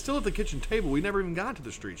we're still at the kitchen table. We never even got to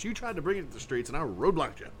the streets. You tried to bring it to the streets, and I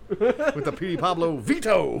roadblocked you with the P.D. Pablo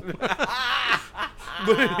veto.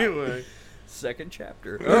 But anyway, second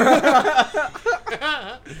chapter.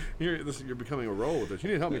 You're becoming a role with this. You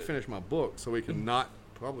need to help me finish my book so we can not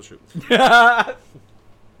publish it.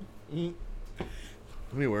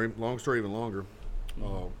 Anyway, long story even longer.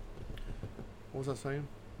 What was I saying?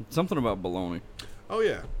 Something about baloney. Oh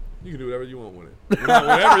yeah, you can do whatever you want with it. Well,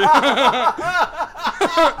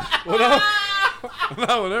 not whatever.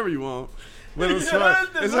 Not whatever you want. But it's like,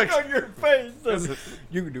 it's like on your face.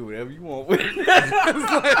 You can do whatever you want with it.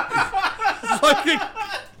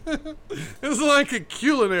 it's like a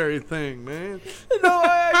culinary thing, man. No,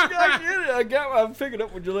 I get it. I'm picking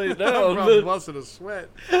up what you laid down. I'm busting a sweat.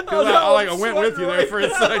 I went with you there for a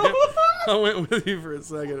second. I went with you for a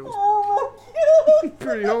second. It was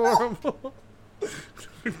pretty horrible.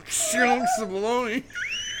 Chunks of bologna.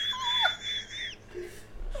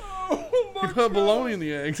 You put bologna in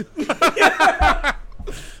the eggs.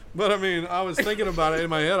 But I mean, I was thinking about it in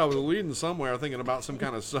my head. I was leading somewhere, thinking about some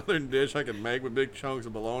kind of southern dish I could make with big chunks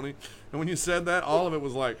of bologna. And when you said that, all of it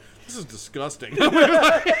was like, "This is disgusting."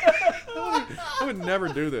 I would never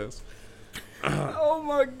do this. Oh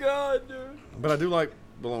my god, dude! But I do like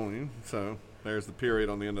bologna, so there's the period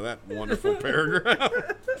on the end of that wonderful paragraph.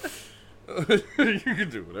 You can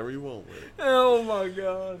do whatever you want with it. Oh my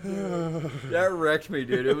god, dude. That wrecked me,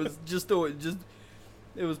 dude. It was it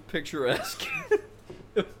was picturesque.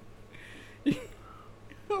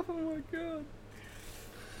 Oh my god.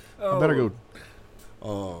 I better go.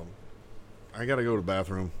 I gotta go to the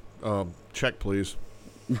bathroom. Check, please.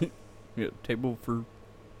 Yeah, table for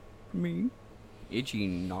me. Itchy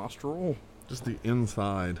nostril. Just the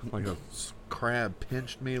inside, like a crab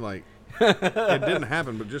pinched me. Like it didn't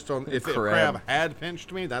happen, but just on if a crab had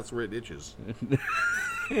pinched me, that's where it itches.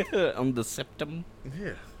 On the septum.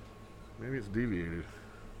 Yeah, maybe it's deviated.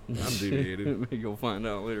 I'm deviated. Maybe you'll find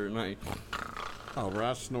out later tonight. Oh, where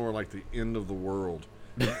I snore like the end of the world.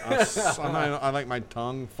 I like my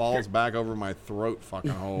tongue falls back over my throat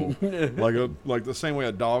fucking hole, like the same way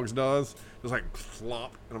a dog's does. Just like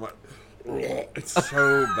flop, and I'm like, it's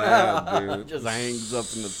so bad, dude. It just hangs up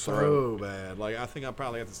in the so throat. So bad. Like I think I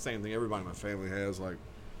probably got the same thing everybody in my family has. Like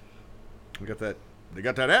we got that. They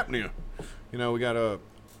got that apnea. You know, we got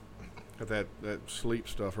that sleep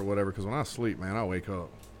stuff or whatever. Because when I sleep, man, I wake up.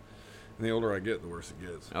 And the older I get, the worse it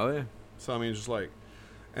gets. Oh yeah. So I mean, it's just like,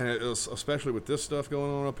 and it was, especially with this stuff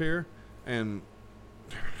going on up here, and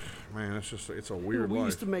man, it's a weird life. We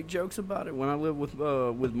used to make jokes about it when I lived with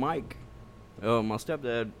Mike, my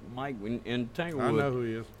stepdad Mike in Tanglewood. I know who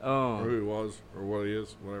he is, or who he was, or what he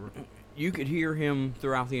is, whatever. You could hear him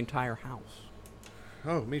throughout the entire house.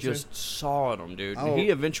 Oh, me just too. sawing him, dude. He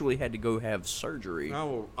eventually had to go have surgery.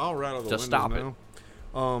 I'll rattle the to windows stop now.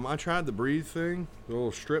 I tried the breathe thing, the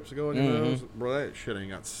little strips that go in your nose. Bro, that shit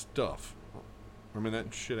ain't got stuff. I mean,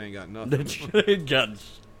 that shit ain't got nothing. That shit ain't got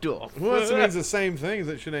stuff. Well, that means the same thing as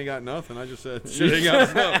that shit ain't got nothing. I just said shit ain't got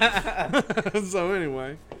stuff. So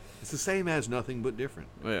anyway, it's the same as nothing but different.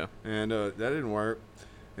 Yeah. And that didn't work.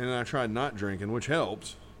 And then I tried not drinking, which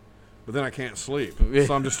helps. But then I can't sleep.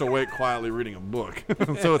 So I'm just awake quietly reading a book.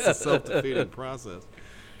 So it's a self-defeating process.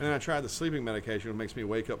 And then I tried the sleeping medication. It makes me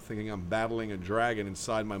wake up thinking I'm battling a dragon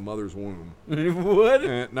inside my mother's womb. What?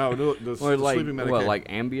 No, the sleeping medication. What, like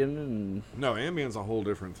Ambien? And No, Ambien's a whole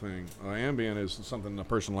different thing. Ambien is something a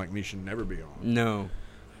person like me should never be on. No.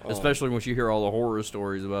 Especially once you hear all the horror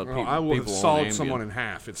stories about people. I would have people sawed someone in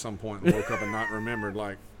half at some point and woke up and not remembered,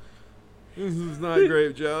 like, this is not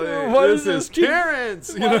grape jelly. This is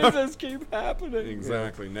Terrence. Why does this keep happening?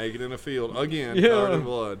 Exactly. Naked in a field. Again, covered in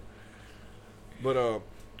blood. But,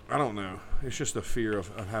 I don't know. It's just the fear of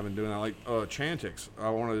having doing that. Like Chantix, I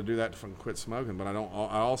wanted to do that to quit smoking, but I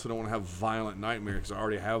also don't want to have violent nightmares because I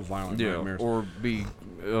already have violent nightmares. Or be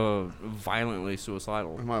violently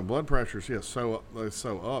suicidal. And my blood pressure is so up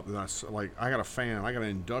that I got a fan. I got an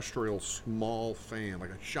industrial small fan,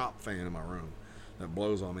 like a shop fan in my room that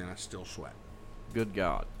blows on me, and I still sweat. Good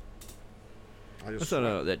God. I just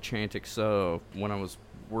that Chantix when I was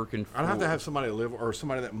working for... I'd have to have somebody live or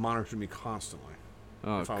somebody that monitored me constantly.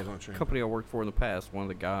 If I was on Chantix. Company I worked for in the past, one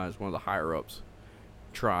of the higher-ups,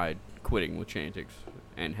 tried quitting with Chantix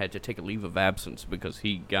and had to take a leave of absence because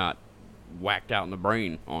he got whacked out in the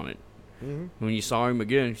brain on it. Mm-hmm. When you saw him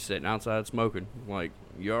again, he's sitting outside smoking. Like,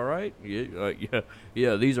 you all right?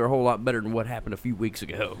 Yeah. These are a whole lot better than what happened a few weeks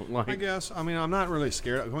ago. Like, I guess. I mean, I'm not really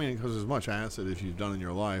scared. I mean, because as much acid as you've done in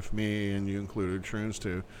your life, me and you included, shrooms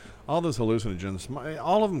too, all those hallucinogens,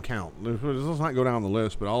 all of them count. Let's not go down the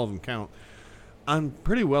list, but all of them count. I'm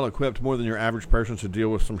pretty well equipped, more than your average person, to deal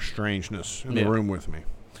with some strangeness in the room with me.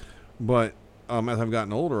 But as I've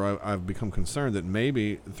gotten older, I've become concerned that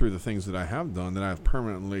maybe through the things that I have done, that I've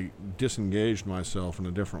permanently disengaged myself in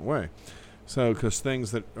a different way. So, because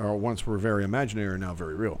things that once were very imaginary are now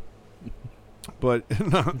very real. but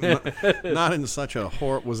not in such a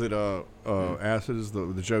horror. Was it acid? Is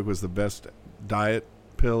the joke was the best diet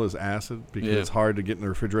pill is acid because it's hard to get in the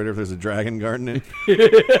refrigerator if there's a dragon guard in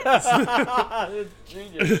it.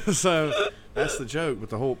 Genius. So that's the joke. But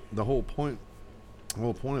the whole point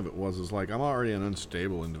of it was like I'm already an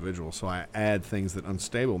unstable individual, so I add things that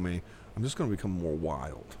unstable me. I'm just going to become more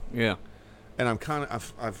wild. Yeah. And I'm kind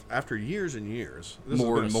of I've after years and years,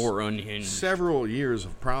 more and more unhinged. Several years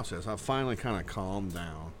of process, I've finally kind of calmed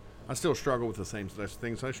down. I still struggle with the same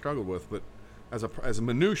things I struggled with, but as a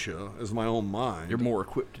minutia, as my own mind, you're more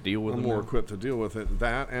equipped to deal with it. I'm more equipped to deal with it.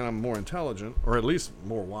 That, and I'm more intelligent, or at least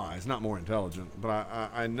more wise. Not more intelligent, but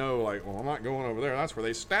I know, like, well, I'm not going over there. That's where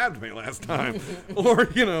they stabbed me last time, or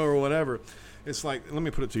or whatever. It's like, let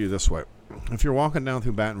me put it to you this way: if you're walking down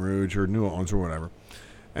through Baton Rouge or New Orleans or whatever,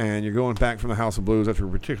 and you're going back from the House of Blues after a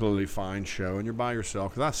particularly fine show, and you're by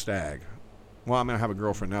yourself, because I stag. Well, I mean, I have a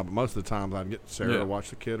girlfriend now, but most of the times I'd get Sarah to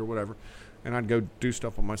watch the kid or whatever, and I'd go do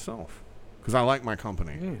stuff with myself. Because I like my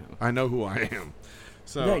company. Yeah. I know who I am.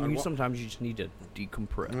 So sometimes you just need to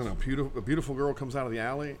decompress. A beautiful girl comes out of the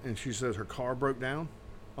alley, and she says her car broke down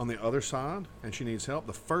on the other side, and she needs help.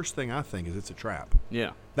 The first thing I think is it's a trap.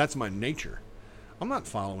 Yeah. That's my nature. I'm not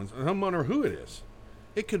following, no matter who it is.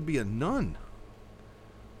 It could be a nun.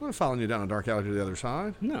 I'm not following you down a dark alley to the other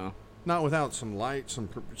side. No. Not without some light,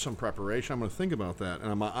 some preparation. I'm going to think about that,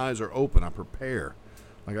 and my eyes are open. I prepare.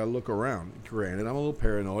 Like, I look around. Granted, I'm a little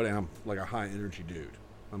paranoid, and I'm like a high-energy dude.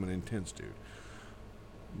 I'm an intense dude.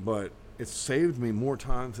 But it's saved me more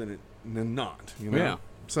times than not, Yeah.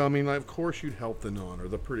 So, I mean, like, of course you'd help the nun or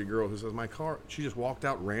the pretty girl who says, my car, she just walked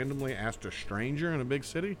out randomly, asked a stranger in a big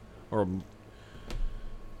city or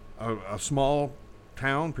a small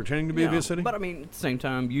town pretending to be a big city. But, I mean, at the same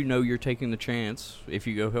time, you're taking the chance, if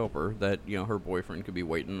you go help her, that, her boyfriend could be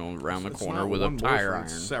waiting around the corner with a tire iron.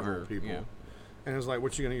 Several people. Yeah. And it's like,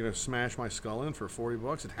 what you gonna smash my skull in for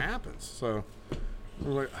 $40? It happens. So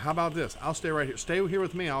we're like, how about this? I'll stay right here. Stay here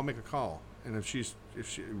with me. I'll make a call. And if she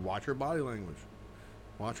watch her body language,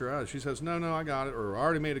 watch her eyes. She says, no, I got it, or I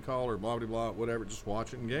already made a call, or blah blah blah, whatever. Just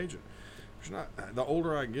watch it, engage it. She's not. The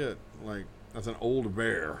older I get, like as an old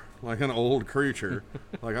bear, like an old creature,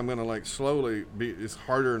 like I'm gonna like slowly be. It's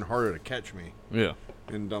harder and harder to catch me. Yeah.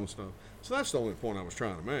 In dumb stuff. So that's the only point I was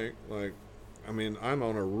trying to make. Like. I mean, I'm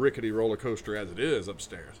on a rickety roller coaster as it is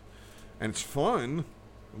upstairs. And it's fun,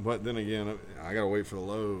 but then again, I got to wait for the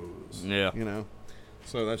lows. Yeah.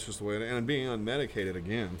 So that's just the way it is. And being unmedicated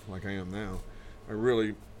again, like I am now, I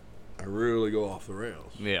really go off the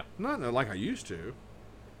rails. Yeah. Not like I used to,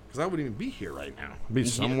 because I wouldn't even be here right now. I'd be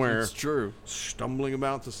somewhere it's true. Stumbling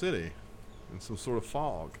about the city in some sort of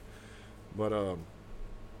fog. But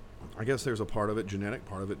I guess there's a part of it, genetic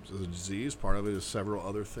part of it is a disease, part of it is several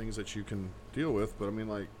other things that you can deal with. But I mean,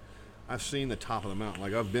 like, I've seen the top of the mountain.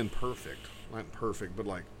 Like, I've been perfect. Not perfect, but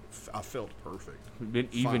like, I felt perfect. Been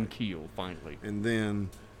even keel, finally. And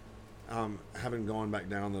then, having gone back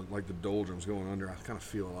down the doldrums going under, I kind of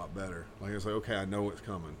feel a lot better. Like, it's like, okay, I know what's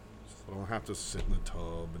coming. So I don't have to sit in the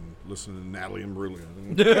tub and listen to Natalie Imbruglia.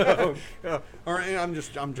 I'm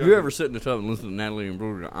joking. If you ever sit in the tub and listen to Natalie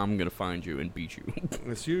Imbruglia, I'm going to find you and beat you.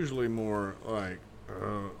 It's usually more like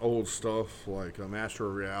old stuff, like Master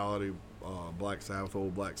of Reality, Black Sabbath,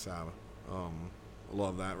 old Black Sabbath. I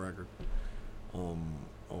love that record. Or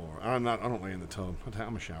I don't lay in the tub.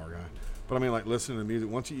 I'm a shower guy. But I mean, like, listening to music.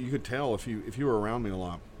 Once you could tell if you were around me a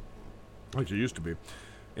lot, like you used to be.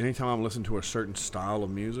 Anytime I'm listening to a certain style of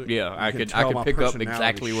music, I could pick up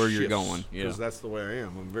exactly where you're going. Yeah, because that's the way I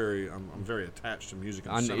am. I'm very attached to music.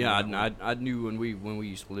 I knew when we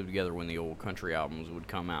used to live together when the old country albums would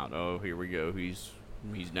come out. Oh, here we go. He's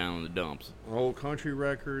down in the dumps. Old country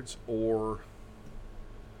records or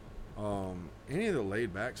any of the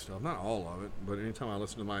laid back stuff. Not all of it, but anytime I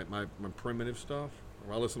listen to my primitive stuff,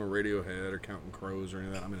 or I listen to Radiohead or Counting Crows or any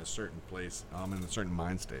of that, I'm in a certain place. I'm in a certain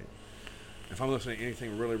mind state. If I'm listening to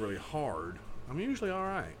anything really, really hard, I'm usually all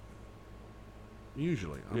right.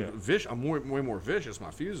 Usually. I'm way more vicious.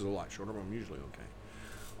 My fuse is a lot shorter, but I'm usually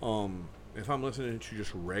okay. If I'm listening to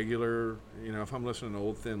just regular, if I'm listening to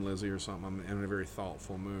old Thin Lizzy or something, I'm in a very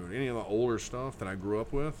thoughtful mood. Any of the older stuff that I grew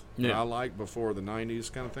up with, that I liked before the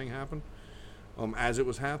 90s kind of thing happened, as it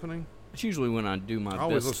was happening. It's usually when I do my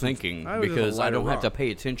best thinking, because I don't have to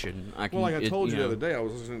pay attention. I told you the other day, I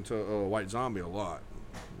was listening to White Zombie a lot.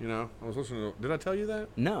 I was listening to... Did I tell you that?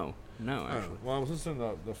 No, actually. Well, I was listening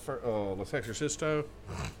to Los Exorcisto.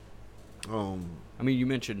 I mean, you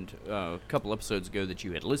mentioned a couple episodes ago that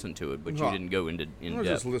you had listened to it, but you didn't go in depth. I was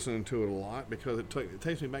just listening to it a lot because it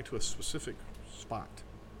takes me back to a specific spot.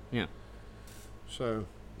 Yeah. So,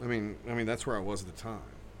 I mean, that's where I was at the time.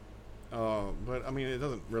 But I mean, it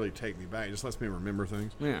doesn't really take me back. It just lets me remember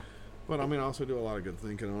things. Yeah. But I mean, I also do a lot of good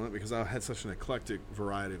thinking on it because I had such an eclectic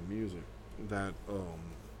variety of music that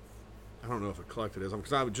I don't know if eclectic is,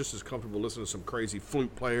 because I was just as comfortable listening to some crazy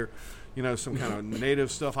flute player, some kind of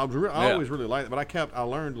native stuff. I always really liked it, but I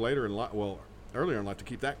learned later in life, earlier in life, to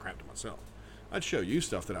keep that crap to myself. I'd show you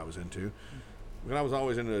stuff that I was into, but I was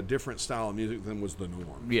always into a different style of music than was the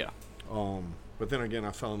norm. Yeah. But then again,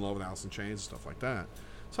 I fell in love with Alice in Chains and stuff like that.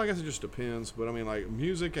 So I guess it just depends. But I mean, like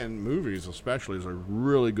music and movies especially is a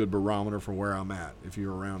really good barometer for where I'm at if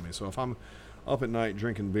you're around me. So if I'm up at night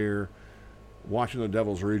drinking beer, watching The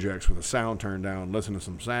Devil's Rejects with the sound turned down, listening to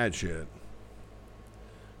some sad shit,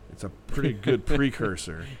 it's a pretty good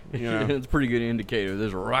precursor. It's a pretty good indicator.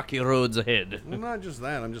 There's rocky roads ahead. Well, not just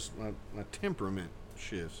that. I'm just my temperament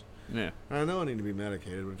shifts. Yeah. I know I need to be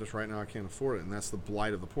medicated, but just right now I can't afford it, and that's the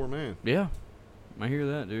blight of the poor man. Yeah. I hear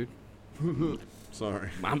that, dude. Sorry.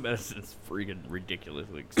 My medicine's freaking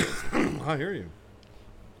ridiculously expensive. I hear you.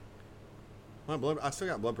 I still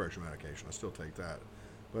got blood pressure medication. I still take that.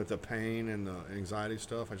 But the pain and the anxiety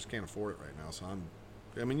stuff, I just can't afford it right now. So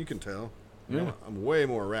you can tell. Yeah. I'm way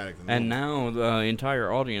more erratic than And normal. now the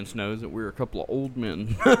entire audience knows that we're a couple of old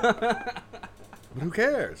men. But who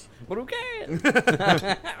cares? But who cares?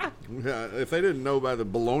 Yeah, if they didn't know about the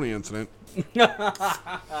baloney incident.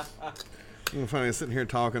 I'm finally sitting here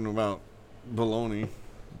talking about baloney.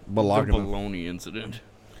 The baloney incident.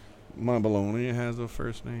 My baloney has a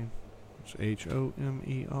first name. It's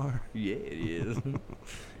Homer. Yeah, it is.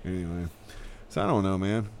 Anyway. So I don't know,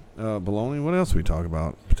 man. Baloney. What else we talk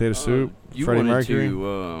about? Potato soup. You Freddie wanted Mercury.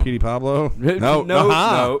 to, Petey Pablo.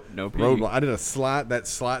 no, Petey. Road. I did a slide.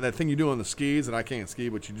 That thing you do on the skis, and I can't ski,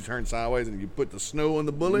 but you turn sideways and you put the snow on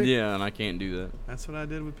the bully. Yeah, and I can't do that. That's what I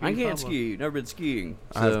did with Petey I can't Pablo. ski. Never been skiing.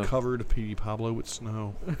 I've covered Petey Pablo with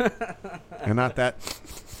snow, and not that.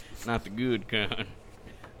 Not the good kind.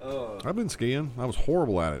 I've been skiing. I was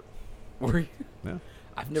horrible at it. Were you? Yeah.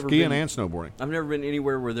 I've never Skiing been, and snowboarding. I've never been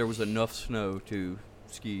anywhere where there was enough snow to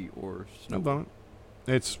ski or I've snowboard. done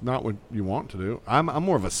it. It's not what you want to do. I'm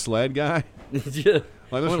more of a sled guy. Yeah.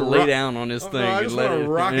 I want to lay down on this thing I and just let want it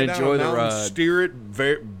to rock and it down enjoy a the mountain, ride. steer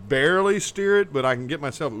it, barely steer it, but I can get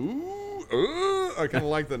myself. I kind of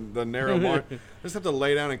like the narrow bar. I just have to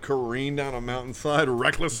lay down and careen down a mountainside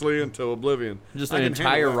recklessly into oblivion. Just I an can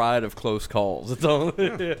handle entire that. ride of close calls. That's all.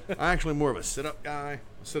 I'm actually more of a sit-up guy.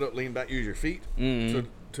 Sit up, lean back, use your feet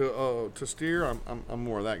to steer. I'm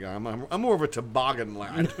more of that guy. I'm more of a toboggan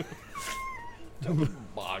lad.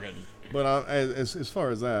 Toboggan. But as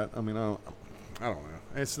far as that, I mean, I don't know.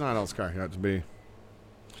 It's not all it's cracked out to be.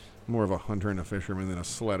 More of a hunter and a fisherman than a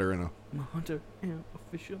sledder and a. I'm a hunter and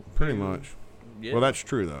a fisher. Pretty much. Yeah. Well, that's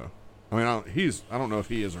true though. I mean, I don't know if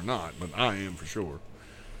he is or not, but I am for sure.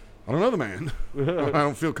 I don't know the man. I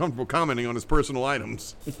don't feel comfortable commenting on his personal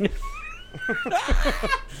items.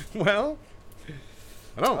 Well,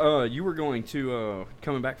 I don't. You were going to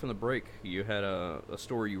coming back from the break. You had a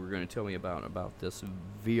story you were going to tell me about this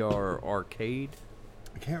VR arcade.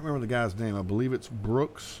 I can't remember the guy's name. I believe it's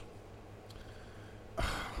Brooks.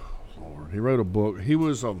 Lord, he wrote a book. He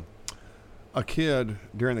was a kid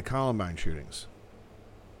during the Columbine shootings.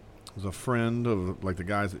 He was a friend of like the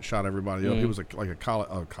guys that shot everybody up. He was like a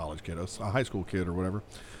college kid, a high school kid or whatever.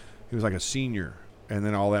 He was like a senior, and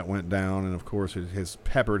then all that went down, and of course it has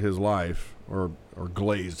peppered his life or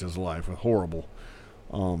glazed his life with horrible.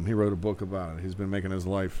 He wrote a book about it. He's been making his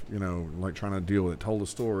life, like trying to deal with it. Told the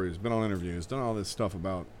stories, been on interviews, done all this stuff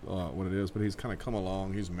about what it is. But he's kind of come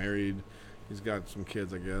along. He's married. He's got some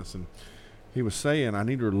kids, I guess. And he was saying, I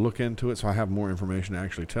need to look into it so I have more information to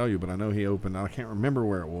actually tell you. But I know he opened, I can't remember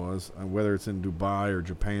where it was, whether it's in Dubai or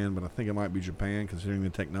Japan. But I think it might be Japan considering the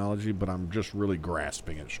technology. But I'm just really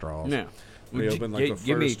grasping at straws. Yeah. They opened like the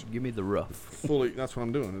first give me the rough. fully. That's what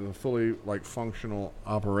I'm doing. It's a fully like functional,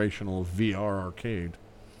 operational VR arcade.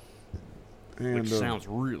 And, Which sounds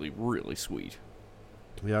really, really sweet.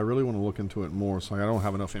 Yeah, I really want to look into it more. So I don't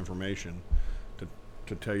have enough information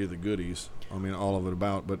to tell you the goodies. I mean, all of it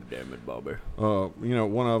about. But Damn it, Bobby.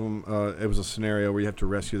 one of them, it was a scenario where you have to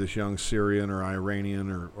rescue this young Syrian or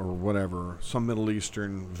Iranian or whatever, some Middle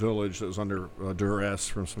Eastern village that was under duress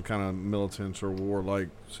from some kind of militant or warlike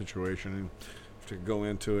situation, and to go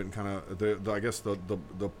into it and kind of, I guess the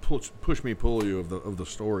push me pull you of the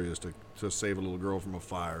story is to save a little girl from a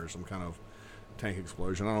fire or some kind of tank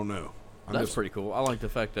explosion. I don't know. That's pretty cool. I like the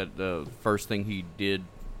fact that the first thing he did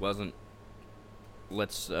wasn't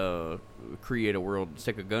let's create a world,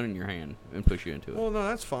 stick a gun in your hand and push you into it. Well, no,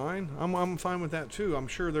 that's fine. I'm fine with that too. I'm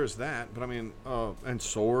sure there's that, but I mean, and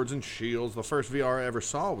swords and shields. The first VR I ever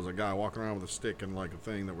saw was a guy walking around with a stick and like a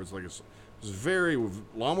thing that was like It was very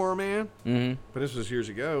Lawnmower Man, Mm-hmm. but this was years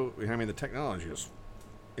ago. I mean, the technology is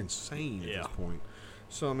insane at Yeah. this point.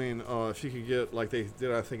 So I mean, if you could get like they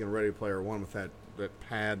did, I think in Ready Player One with that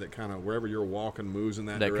pad that kind of wherever you're walking moves in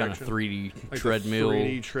that That kind of direction. 3D Like treadmill. the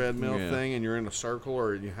 3D treadmill Yeah. thing, and you're in a circle,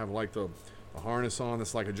 or you have like the harness on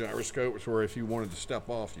that's like a gyroscope, where if you wanted to step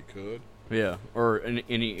off, you could. Yeah, or in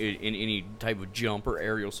any type of jump or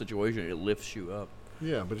aerial situation, it lifts you up.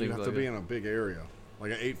 Yeah, but you Things have like to be that. in a big area.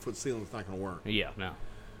 Like an 8-foot ceiling's not going to work. Yeah, no.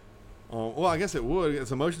 Well, I guess it would.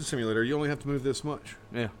 It's a motion simulator. You only have to move this much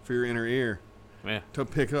Yeah, for your inner ear yeah. to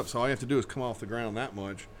pick up. So all you have to do is come off the ground that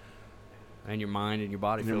much. And your mind and your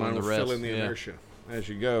body And your fill in mind the will rest. fill in the yeah. inertia as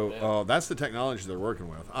you go. Yeah. That's the technology they're working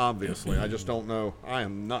with, obviously. I just don't know. I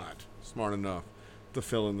am not smart enough to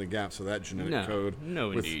fill in the gaps of that genetic No, code no,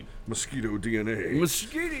 with indeed. mosquito DNA.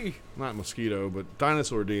 Mosquito. Not mosquito, but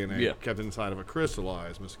dinosaur DNA Yeah. kept inside of a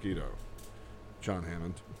crystallized mosquito. John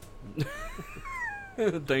Hammond.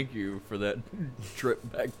 Thank you for that trip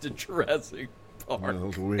back to Jurassic Park.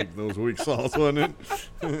 Yeah, those weak sauce, wasn't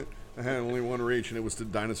it? I had only one reach, and it was to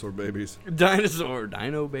dinosaur babies.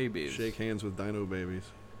 Dino babies. Shake hands with dino babies.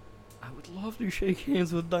 I would love to shake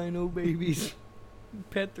hands with dino babies.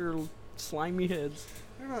 Pet their slimy heads.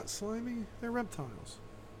 They're not slimy. They're reptiles,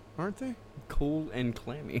 aren't they? Cool and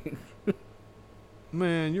clammy.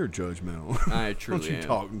 Man, you're judgmental. I Don't truly you am.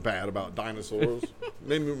 talk bad about dinosaurs?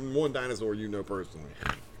 Name one dinosaur you know personally.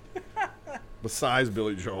 Besides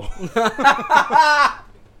Billy Joel.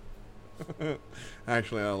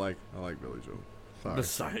 Actually, I like Billy Joel. Sorry.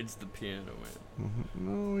 Besides the piano man.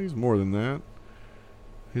 No, he's more than that.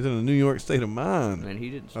 He's in a New York state of mind. And he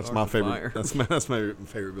didn't That's start my the favorite. fire. That's my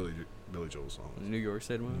favorite Billy Joel song. New York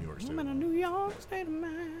State of Mind. New York State I'm of in a Mind. New York State of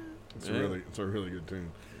Mind. It's Yeah. a really good tune.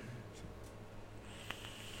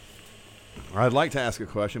 I'd like to ask a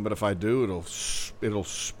question, but if I do, it'll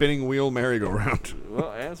spinning wheel merry-go-round.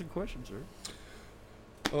 Well, ask a question, sir.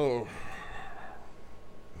 Oh,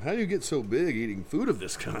 how do you get so big eating food of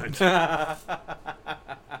this kind? I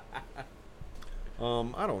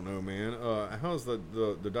don't know, man. How's the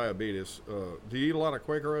diabetes? Do you eat a lot of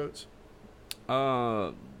Quaker Oats?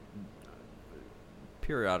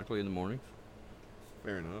 Periodically in the morning,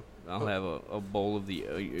 Fair enough. I'll have a bowl of the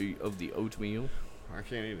oatmeal. I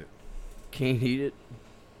can't eat it. Can't eat it.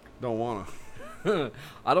 Don't wanna.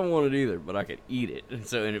 I don't want it either, but I can eat it, and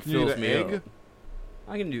it You eat fills an me egg? up.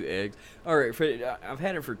 I can do eggs. All right, I've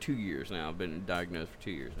had it for 2 years now. I've been diagnosed for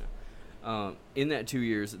 2 years now. In that 2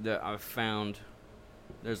 years, that I've found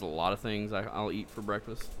there's a lot of things I'll eat for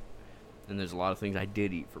breakfast, and there's a lot of things I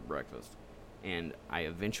did eat for breakfast, and I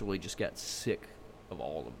eventually just got sick of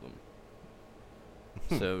all of them.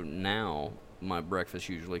 So now my breakfast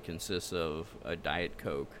usually consists of a Diet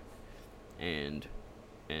Coke and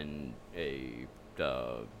a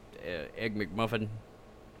Egg McMuffin,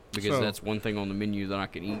 because So- that's one thing on the menu that I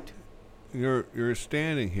can eat. You're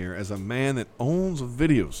standing here as a man that owns a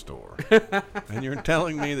video store, and you're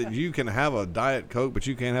telling me that you can have a Diet Coke, but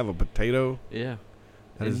you can't have a potato. Yeah.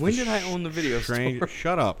 That And is when the did I own the video store?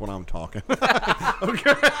 Shut up when I'm talking.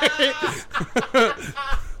 Okay.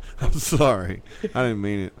 I'm sorry. I didn't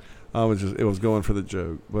mean it. It was going for the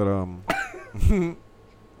joke, but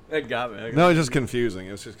That got me. no, it's just confusing.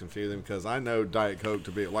 It's just confusing because I know Diet Coke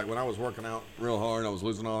to be like when I was working out real hard and I was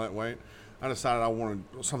losing all that weight. I decided I wanted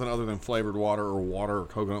something other than flavored water or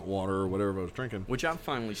coconut water or whatever I was drinking. Which I've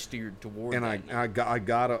finally steered toward. And that. I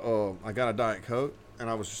got a Diet Coke, and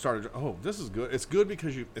I was just started. Oh, this is good. It's good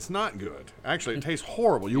because it's not good. Actually, it tastes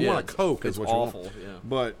horrible. You Yeah, want a it's- Coke, it's is what awful, you want. yeah.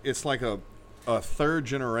 But it's like a third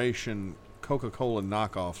generation Coca-Cola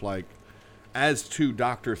knockoff, like as to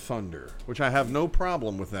Dr. Thunder, which I have no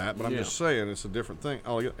problem with that. But I'm Yeah. just saying it's a different thing.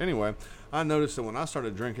 Oh, yeah. Anyway, I noticed that when I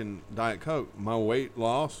started drinking Diet Coke, my weight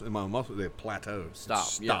loss and my muscles they plateaued.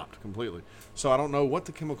 Stopped, yeah. Stopped completely. So I don't know what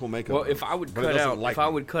the chemical makeup. Well, is, if I would but it cut doesn't out, like if I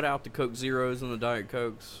me. would cut out the Coke Zeros and the Diet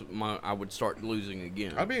Cokes, I would start losing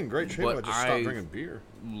again. I'd be in great shape But if I just stopped drinking beer.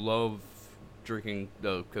 Love drinking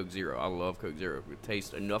the Coke Zero. I love Coke Zero. It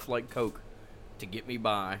tastes enough like Coke to get me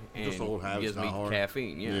by and Just old habits gives me die hard.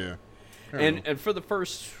 caffeine. Yeah. Fair And enough. and for the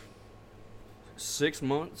first 6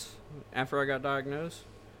 months after I got diagnosed,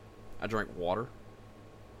 I drank water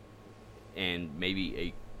and maybe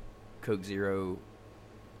a Coke Zero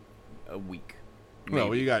a week. Well,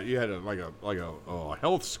 maybe. you had a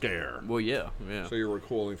health scare, Well, yeah. so you're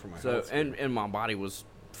recoiling from a So health scare. and my body was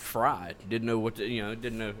fried. Didn't know what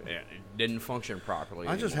to, didn't function properly.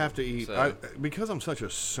 I just anymore. have to eat So, because I'm such a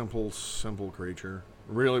simple creature.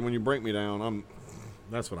 Really, when you break me down,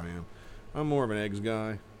 that's what I am. I'm more of an eggs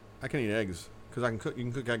guy. I can eat eggs because I can cook. You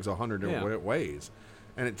can cook eggs 100 different ways,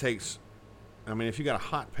 and it takes I mean, if you got a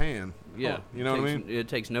hot pan, Yeah. you know what I mean? It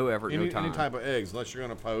takes no effort, no time. Any type of eggs, unless you're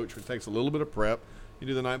going to poach, it takes a little bit of prep. You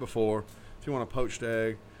do the night before. If you want a poached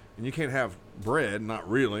egg, and you can't have bread, not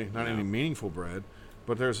really, not any meaningful bread,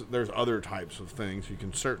 but there's other types of things you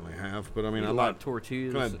can certainly have. But I mean, a I'm lot not of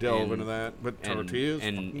tortillas. going to delve into that. But tortillas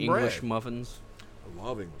and fucking English bread. muffins. I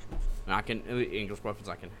love English muffins. English muffins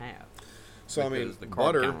I can have. So I mean, because the carb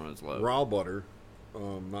butter, count is low. raw butter,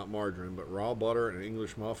 not margarine, but raw butter and an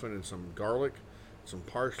English muffin and some garlic, some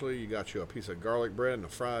parsley. You got you a piece of garlic bread and a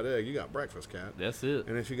fried egg. You got breakfast, cat. That's it.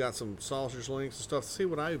 And if you got some sausage links and stuff, see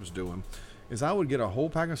what I was doing is I would get a whole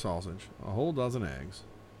pack of sausage, a whole dozen eggs,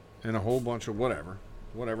 and a whole bunch of whatever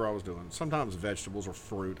I was doing. Sometimes vegetables or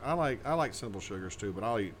fruit. I like simple sugars too, but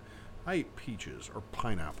I eat peaches or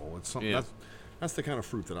pineapple. It's something that's the kind of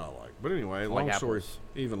fruit that I like. But anyway, long story,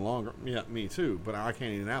 even longer. Yeah, me too. But I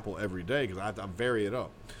can't eat an apple every day because I vary it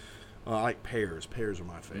up. I like pears. Pears are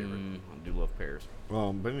my favorite. I do love pears.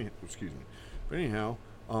 Excuse me. But anyhow,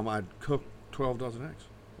 I'd cook 12 dozen eggs.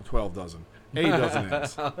 12 dozen. 8 dozen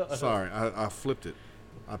eggs. Sorry, I flipped it.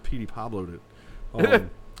 I Petey Pablo'd it.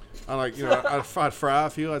 I like, I'd fry a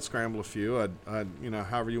few. I'd scramble a few. I'd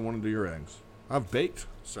however you want to do your eggs. I've baked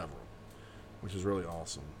several, which is really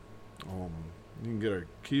awesome. You can get a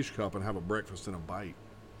quiche cup and have a breakfast in a bite,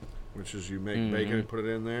 which is you make bacon and put it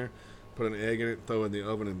in there, put an egg in it, throw it in the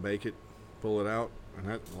oven and bake it, pull it out, and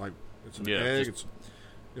that it's an egg.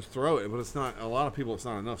 Just throw it, but it's not. A lot of people, it's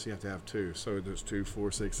not enough, so you have to have 2. So there's 2,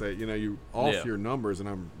 4, 6, 8. You off your numbers, and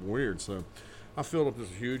I'm weird. So I filled up this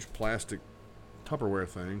huge plastic Tupperware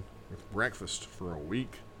thing with breakfast for a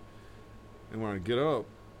week, and when I get up,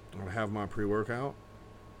 I'd have my pre-workout,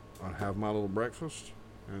 I'd have my little breakfast.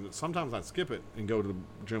 And sometimes I'd skip it and go to the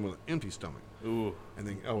gym with an empty stomach. Ooh. And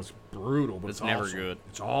then, it's brutal, but it's never awesome. good.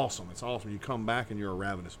 It's awesome. It's awesome. You come back and you're a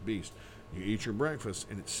ravenous beast. You eat your breakfast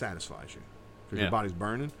and it satisfies you because your body's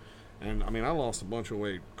burning. And, I mean, I lost a bunch of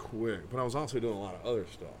weight quick, but I was also doing a lot of other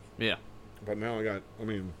stuff. Yeah. But now I'm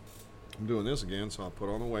doing this again, so I put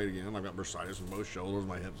on the weight again. I've got bursitis in both shoulders.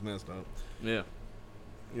 My hips messed up. Yeah.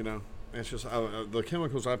 It's just the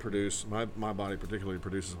chemicals I produce, my body particularly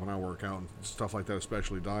produces when I work out and stuff like that,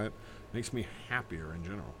 especially diet, makes me happier in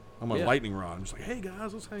general. I'm a lightning rod. I'm just like, hey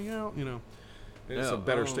guys, let's hang out. It's a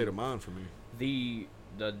better state of mind for me. The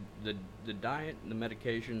diet, the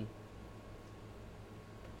medication.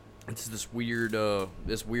 It's this weird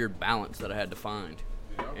balance that I had to find,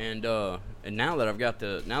 and now that I've got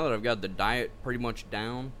the diet pretty much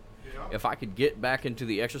down, if I could get back into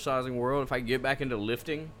the exercising world, if I could get back into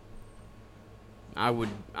lifting,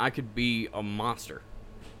 I could be a monster.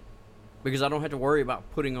 Because I don't have to worry about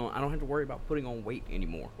putting on weight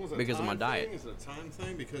anymore because of my diet. Is it a time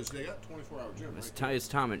thing? Because they got 24-hour gym. It's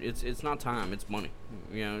time. It's not time. It's money.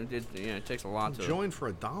 It takes a lot to join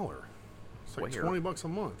for $1. It's like $20 a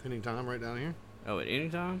month. Anytime, right down here. Oh, at any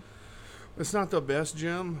time. It's not the best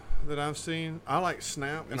gym that I've seen. I like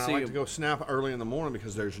Snap, and I like to go Snap early in the morning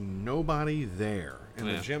because there's nobody there, and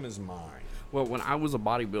the gym is mine. Well, when I was a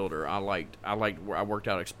bodybuilder, I worked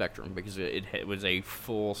out at Spectrum because it was a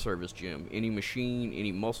full service gym. Any machine,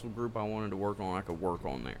 any muscle group I wanted to work on, I could work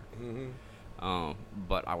on there. Mm-hmm.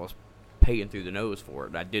 But I was paying through the nose for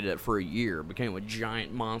it. I did it for a year. Became a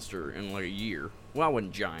giant monster in like a year. Well, I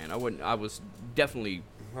wasn't giant. I was definitely.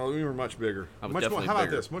 Well, you were much bigger. I was much definitely more. How about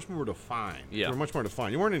bigger. this? Much more defined. Yeah. You were much more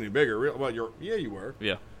defined. You weren't any bigger. Well, you were.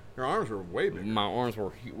 Yeah. Your arms were way bigger. My arms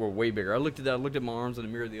were way bigger. I looked at my arms in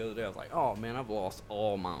the mirror the other day. I was like, oh man, I've lost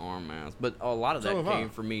all my arm mass. But a lot of that came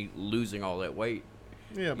from me losing all that weight.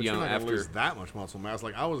 Yeah, but you're not going to lose that much muscle mass.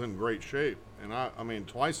 Like, I was in great shape. And I mean,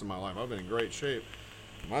 twice in my life, I've been in great shape.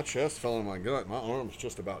 My chest fell in my gut. My arms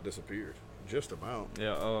just about disappeared. Just about.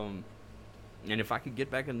 Yeah, and if I could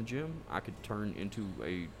get back in the gym, I could turn into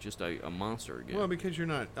a monster again. Well, because you're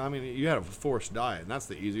not. I mean, you had a forced diet, and that's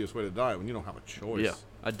the easiest way to diet when you don't have a choice. Yeah,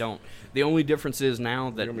 I don't. The only difference is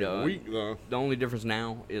now that weak, though. The only difference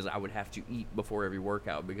now is I would have to eat before every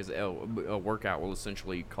workout because a workout will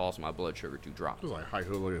essentially cause my blood sugar to drop. It was like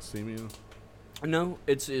hypoglycemia. No,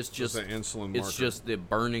 it's just an insulin marker. It's just the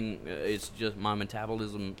burning. It's just my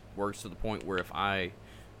metabolism works to the point where if I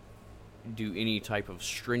do any type of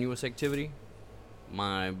strenuous activity,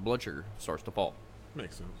 my blood sugar starts to fall.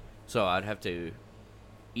 Makes sense. So I'd have to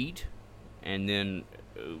eat, and then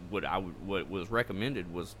what was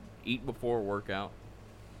recommended was eat before a workout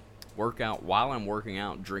while I'm working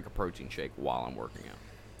out, drink a protein shake while I'm working out.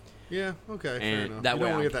 Yeah, okay, fair enough. That you don't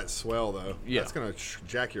want to get that swell, though. Yeah. That's going to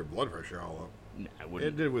jack your blood pressure all up. Nah, I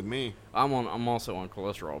wouldn't. It did with me. I'm also on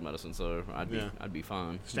cholesterol medicine, so I'd be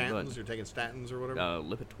fine. Statins? You're taking statins or whatever?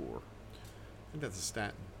 Lipitor. I think that's a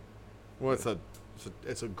statin. Well, it's a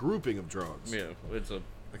It's a grouping of drugs. Yeah, it's a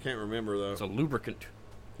I can't remember though. lubricant.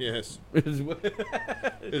 Yes. It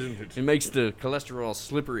Isn't it? makes the cholesterol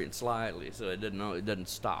slippery and slidely, so it doesn't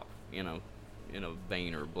stop. In a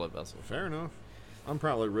vein or blood vessel. Fair enough. I'm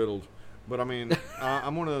probably riddled. But I mean,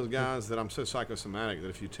 I'm one of those guys that I'm so psychosomatic that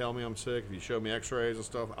if you tell me I'm sick, if you show me x-rays and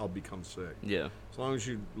stuff, I'll become sick. Yeah. As long as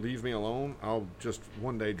you leave me alone, I'll just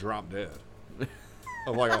one day drop dead.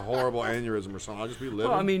 Of like a horrible aneurysm or something. I'll just be living.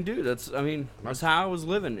 Well, I mean, dude, that's how I was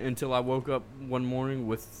living until I woke up one morning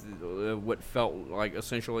with what felt like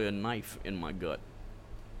essentially a knife in my gut.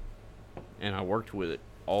 And I worked with it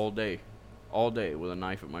all day with a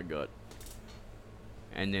knife in my gut.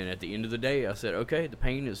 And then at the end of the day, I said, okay, the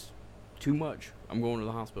pain is too much. I'm going to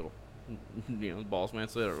the hospital. The boss man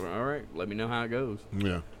said, all right, let me know how it goes.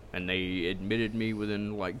 Yeah. And they admitted me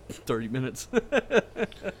within like 30 minutes.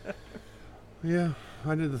 Yeah,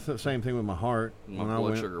 I did the same thing with my heart. My when I blood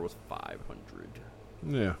went. sugar was 500.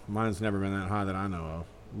 Yeah, mine's never been that high that I know of.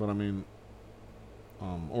 But I mean,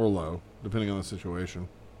 or low, depending on the situation.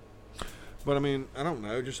 But I mean, I don't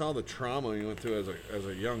know, just all the trauma you went through as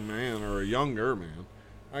a young man or a younger man.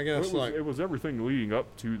 I guess Well, it was everything leading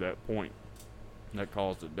up to that point that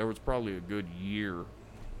caused it. There was probably a good year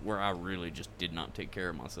Where I really just did not take care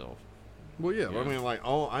of myself. well, yeah, but I Yeah. mean, like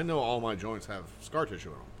I know all my joints have scar tissue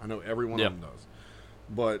in them. I know every one Yep. of them does.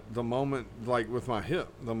 But the moment, like with my hip,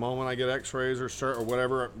 the moment I get X-rays or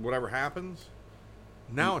whatever happens,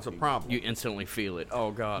 now it's a problem. You instantly feel it.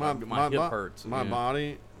 Oh God, my hip hurts. My Yeah.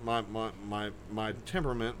 body, my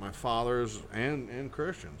temperament, my father's and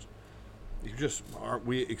Christians.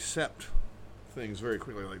 We accept things very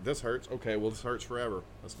quickly. Like, this hurts. Okay, well, this hurts forever.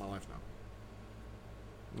 That's my life now.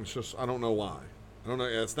 It's just, I don't know why. I don't know.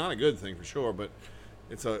 It's not a good thing for sure, but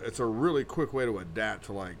it's a really quick way to adapt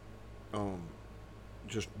to like,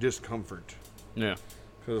 just discomfort. Yeah.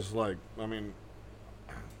 Because, like, I mean,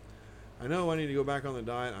 I know I need to go back on the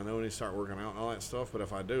diet. I know I need to start working out and all that stuff. But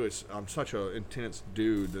if I do, I'm such an intense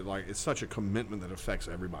dude that, like, it's such a commitment that affects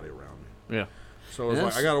everybody around me. Yeah. So it's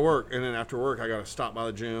like, I got to work. And then after work, I got to stop by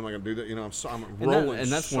the gym. I got to do that. You know, I'm rolling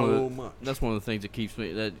that's so one of the, much. That's one of the things that keeps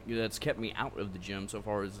me that's kept me out of the gym so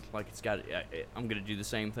far. Is like I'm gonna do the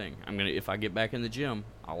same thing. If I get back in the gym,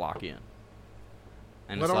 I'll lock in.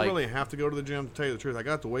 And I it's don't like, really have to go to the gym, to tell you the truth. I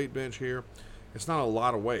got the weight bench here. It's not a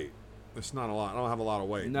lot of weight. It's not a lot. I don't have a lot of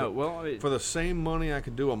weight. No, But well, for the same money I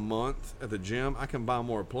could do a month at the gym, I can buy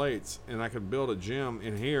more plates, and I could build a gym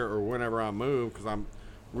in here or whenever I move, because I'm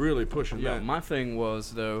really pushing yeah. that. My thing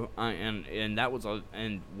was though, and that was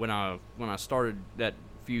when I started that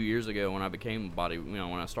few years ago when I became when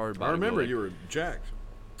I started bodybuilding. I remember you were jacked.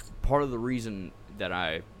 Part of the reason that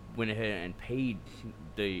I went ahead and paid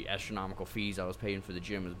the astronomical fees I was paying for the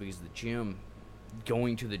gym is because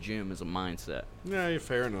going to the gym is a mindset. Yeah,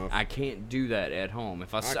 fair enough. I can't do that at home.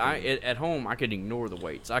 At home, I can ignore the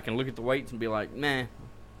weights. I can look at the weights and be like, nah.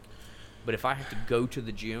 But if I have to go to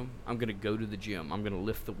the gym, I'm going to go to the gym. I'm going to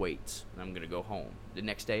lift the weights, and I'm going to go home. The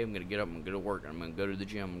next day, I'm going to get up, I'm going to go to work, I'm going to go to the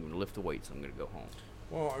gym, I'm going to lift the weights, I'm going to go home.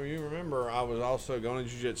 Well, you remember I was also going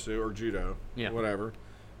to jiu-jitsu or judo, whatever,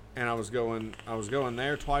 and I was going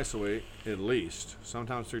there twice a week at least,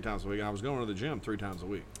 sometimes 3 times a week. And I was going to the gym 3 times a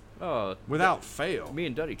week without fail. Me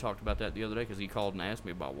and Duddy talked about that the other day because he called and asked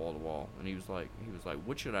me about wall to wall, and he was like,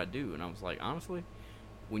 what should I do? And I was like, honestly,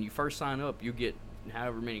 when you first sign up, you get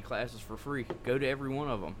however many classes for free. Go to every one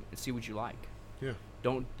of them and see what you like. Yeah.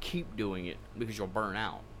 Don't keep doing it because you'll burn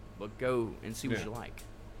out, but go and see what you like.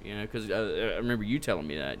 You know, because I remember you telling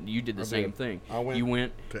me that you did the same thing. You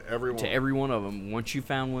went to every one of them. Once you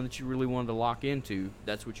found one that you really wanted to lock into,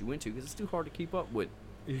 that's what you went to because it's too hard to keep up with.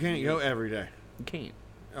 You can't go every day. You can't.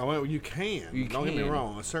 Oh, well, you can. Don't get me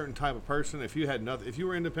wrong. A certain type of person, if you had nothing, if you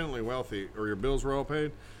were independently wealthy or your bills were all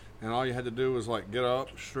paid, and all you had to do was like get up,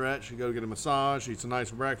 stretch, you go get a massage, eat some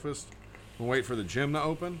nice breakfast, and wait for the gym to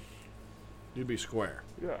open, you'd be square.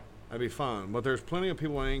 Yeah. That'd be fun. But there's plenty of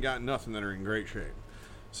people that ain't got nothing that are in great shape.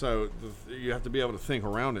 So you have to be able to think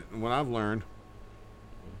around it. And what I've learned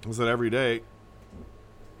was that every day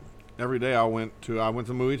I went to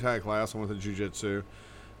Muay Thai class, I went to Jiu-Jitsu.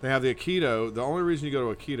 They have the Aikido. The only reason you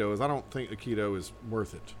go to Aikido is I don't think Aikido is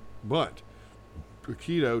worth it. But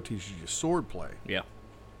Aikido teaches you sword play. Yeah.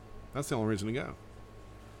 That's the only reason to go.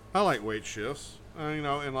 I like weight shifts,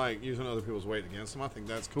 and like using other people's weight against them. I think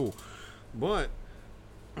that's cool. But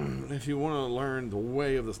if you want to learn the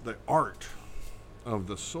way of the art of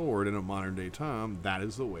the sword in a modern day time, that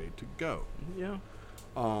is the way to go. Yeah.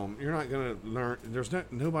 You're not gonna learn. There's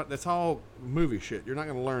nobody. That's all movie shit. You're not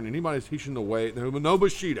gonna learn. Anybody's teaching the way. No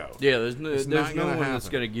Bushido. Yeah. There's no not gonna one that's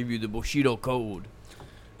happen. gonna give you the Bushido code.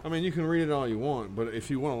 I mean, you can read it all you want, but if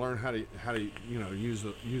you want to learn how to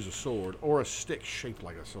use a sword or a stick shaped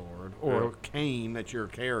like a sword or a cane that you're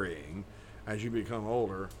carrying as you become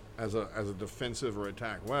older as a defensive or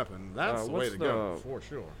attack weapon, that's the way to go for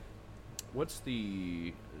sure. What's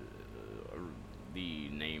the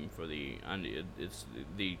name for it's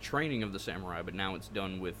the training of the samurai, but now it's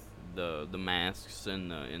done with the masks and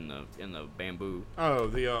the bamboo. Oh,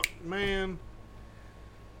 the man.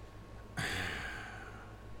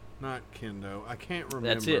 Not kendo. I can't remember.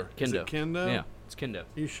 That's it. Kendo. Is it kendo? Yeah, it's kendo.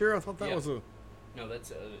 You sure? I thought that was a. No,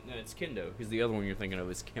 it's kendo because the other one you're thinking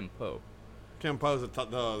of is kempo. Kempo's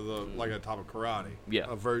the like a type of karate. Yeah.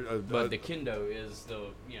 But the kendo is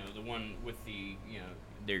the one with the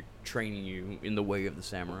they're training you in the way of the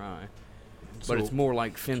samurai. But it's more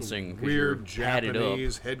like fencing. Weird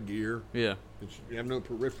Japanese headgear. Yeah. You have no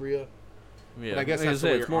periphery. Yeah. But I guess like that's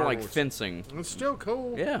it's more like fencing. It's still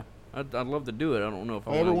cool. Yeah. I'd love to do it. I don't know if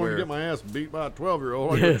I ever want to get my ass beat by a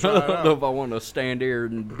 12-year-old. I don't know if I want to stand there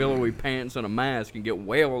in billowy pants and a mask and get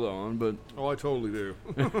wailed on, but I totally do.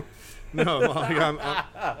 No, like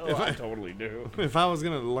I totally do. If I was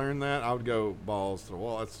gonna learn that, I would go balls to the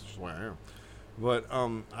wall. That's just the way I am. But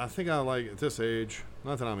I think I like at this age.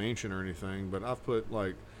 Not that I'm ancient or anything, but I've put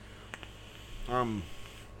like I'm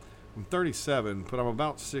 37, but I'm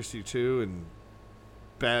about 62 and.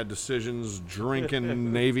 Bad decisions,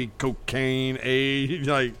 drinking, Navy, cocaine,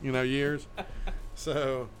 years.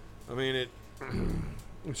 So, I mean, it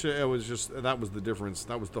was just that was the difference.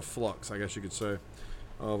 That was the flux, I guess you could say,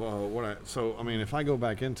 of what I. So, I mean, if I go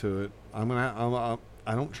back into it, I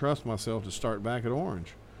don't trust myself to start back at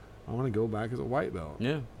orange. I want to go back as a white belt.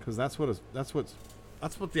 yeah, because that's what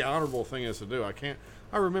the honorable thing is to do.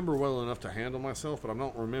 I remember well enough to handle myself, but I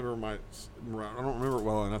don't remember it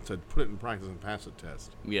well enough to put it in practice and pass a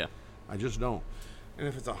test. Yeah. I just don't. And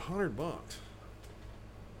if it's $100, it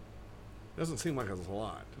doesn't seem like it's a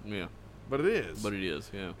lot. Yeah. But it is. But it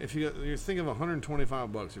is, yeah. If you think of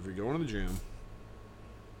 $125 if you're going to the gym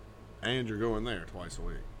and you're going there twice a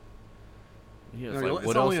week. Yeah, it's like,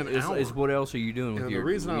 what else? What else are you doing with your? The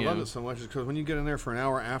reason I love it so much is because when you get in there for an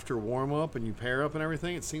hour after warm up and you pair up and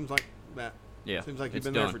everything, it seems like that. Yeah, seems like you've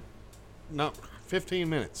been there for not 15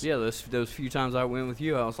 minutes. Yeah, those few times I went with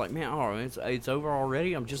you, I was like, man, it's over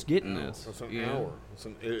already. I'm just getting this. It's an hour.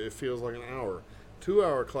 It feels like an hour.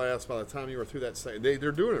 2-hour class. By the time you were through that,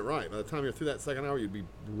 they're doing it right. By the time you're through that second hour, you'd be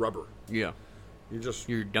rubber. Yeah,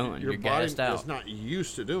 you're done. Your you're body gassed out. is not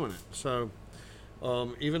used to doing it. So,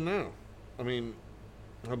 even now, I mean,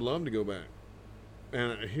 I'd love to go back.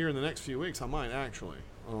 And here in the next few weeks, I might actually.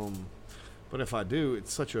 But if I do,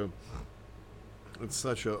 it's such a.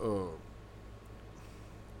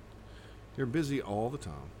 You're busy all the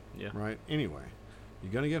time. Yeah. Right. Anyway,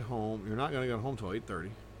 you're gonna get home. You're not gonna get home till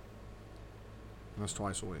 8:30. That's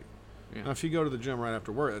twice a week. Yeah. Now, if you go to the gym right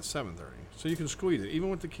after work, that's 7:30. So you can squeeze it,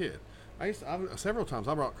 even with the kid. Several times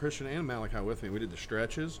I brought Christian and Malachi with me. We did the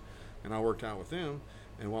stretches, and I worked out with them.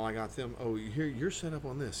 And while I got them, here you're set up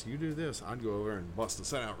on this. You do this. I'd go over and bust the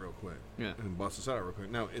set out real quick. Yeah. And bust the set out real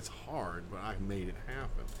quick. Now it's hard, but I made it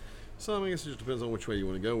happen. So I guess it just depends on which way you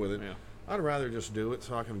want to go with it. Yeah. I'd rather just do it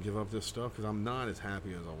so I can give up this stuff because I'm not as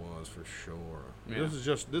happy as I was for sure. Yeah. This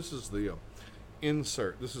is the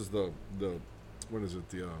insert. This is the what is it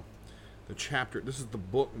the chapter. This is the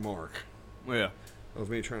bookmark. Yeah. Of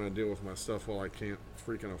me trying to deal with my stuff while I can't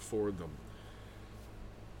freaking afford the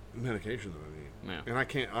medication that I need. Yeah. And I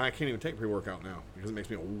can't even take pre-workout now because it makes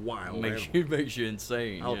me a wild Makes you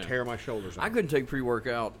insane. I'll tear my shoulders out. I couldn't take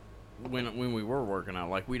pre-workout when we were working out.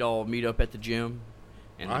 Like, we'd all meet up at the gym,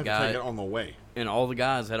 and I have to take it on the way. And all the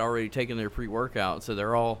guys had already taken their pre-workout, so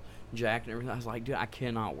they're all jacked and everything. I was like, dude, I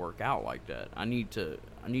cannot work out like that. I need to.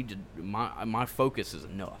 My focus is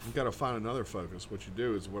enough. You've got to find another focus. What you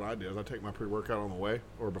do is what I did is I take my pre-workout on the way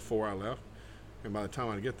or before I left, and by the time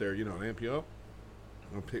I get there, it'll amp you up.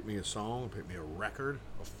 I'll pick me a song, pick me a record,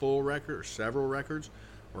 a full record or several records,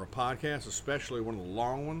 or a podcast, especially one of the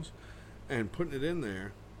long ones, and putting it in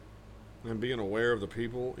there and being aware of the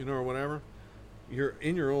people, or whatever. You're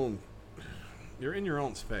in your own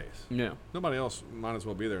space. Yeah. Nobody else might as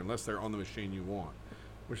well be there unless they're on the machine you want,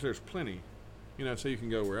 which there's plenty, so you can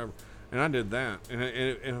go wherever. And I did that.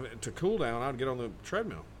 And to cool down, I'd get on the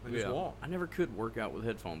treadmill and just walk. I never could work out with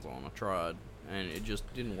headphones on. I tried, and it just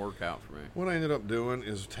didn't work out for me. What I ended up doing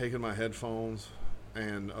is taking my headphones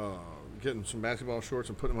and getting some basketball shorts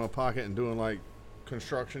and putting them in my pocket and doing like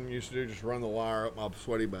construction used to do, just run the wire up my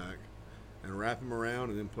sweaty back and wrap them around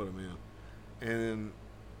and then put them in. And then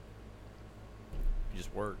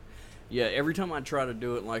just work. Yeah, every time I try to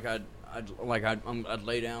do it, I'd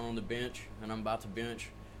lay down on the bench and I'm about to bench,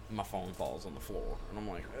 my phone falls on the floor, and I'm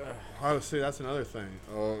like, ugh. I see. That's another thing.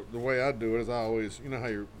 The way I do it is I always, you know how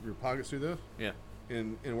your pockets do this Yeah.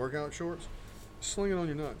 in workout shorts. Sling it on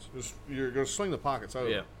your nuts. Just you're gonna sling the pockets over.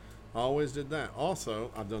 Yeah. I always did that. Also,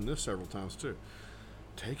 I've done this several times too.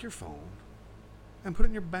 Take your phone and put it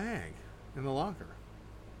in your bag in the locker,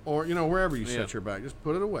 or wherever you set your bag. Just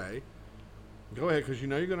put it away. Go ahead, because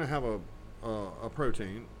you're gonna have a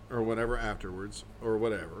protein or whatever afterwards or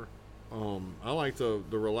whatever. I like the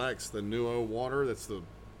Relax, the Nuo water. That's the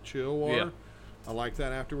chill water. Yeah. I like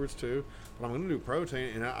that afterwards too. But I'm gonna do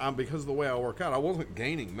protein, and I because of the way I work out, I wasn't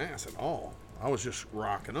gaining mass at all. I was just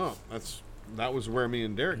rocking up. That was where me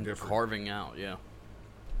and Derek differed. Carving out, yeah.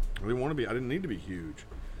 I didn't need to be huge.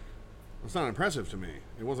 It's not impressive to me.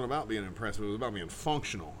 It wasn't about being impressive. It was about being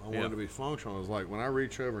functional. I wanted to be functional. It was like when I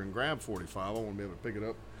reach over and grab 45, I want to be able to pick it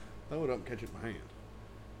up, throw it up, and catch it in my hand.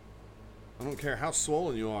 I don't care how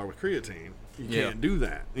swollen you are with creatine. You can't do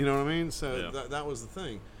that. You know what I mean? So that was the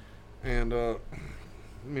thing. And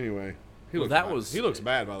anyway, he looks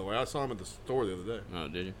bad, by the way. I saw him at the store the other day. Oh,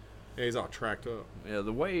 did you? Yeah, he's all tracked up. Yeah,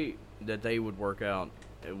 the way that they would work out,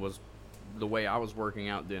 it was the way I was working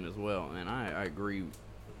out then as well. And I agree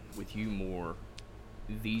with you more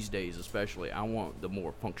these days, especially. I want the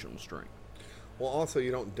more functional strength. Well, also,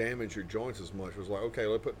 you don't damage your joints as much. It was like, okay,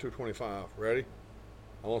 let's put 225. Ready?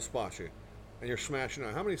 I won't spot you. And you're smashing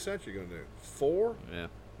out. How many sets are you going to do? 4? Yeah.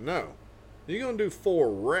 No. You're going to do 4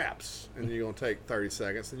 reps, and then you're going to take 30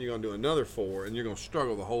 seconds, then you're going to do another 4, and you're going to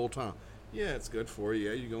struggle the whole time. Yeah, it's good for you.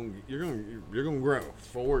 Yeah, you're going to grow.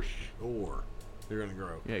 For sure. You're going to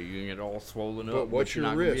grow. Yeah, you're going to get all swollen But up, what's but you're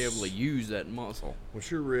your not going to be wrist? able to use that muscle. What's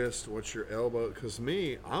your wrist? What's your elbow? Because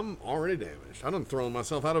me, I'm already damaged. I done thrown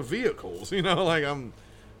myself out of vehicles. Like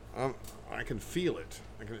I can feel it.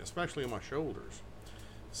 Especially in my shoulders.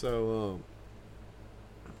 So,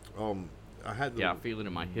 I had the Yeah, I feel it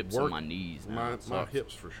in my hips and my knees now. My It sucks.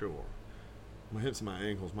 hips for sure. My hips and my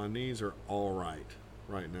ankles. My knees are all right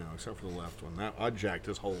now, except for the left one. I jacked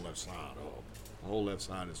this whole left side up. The whole left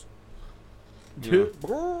side is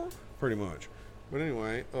pretty much. But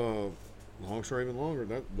anyway, long story even longer.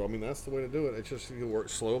 That's the way to do it. It's just you work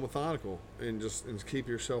slow, methodical, and just keep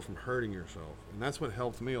yourself from hurting yourself. And that's what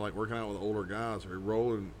helped me, like working out with older guys or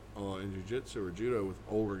rolling in jiu-jitsu or judo with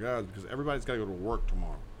older guys, because everybody's got to go to work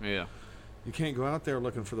tomorrow. Yeah. You can't go out there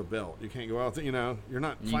looking for the belt. You can't go out there, you're not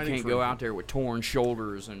You fighting can't for go anything. out there with torn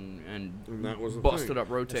shoulders and That was the busted thing. up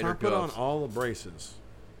rotator If I put on cuffs. all the braces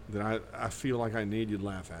that I feel like I need, you'd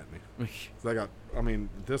laugh at me. 'Cause I got,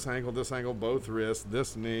 this ankle, both wrists,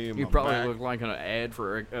 this knee, and You my probably back. look like an ad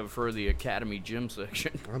for the Academy gym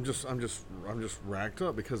section. I'm just racked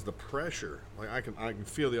up because the pressure. Like I can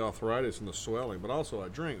feel the arthritis and the swelling, but also I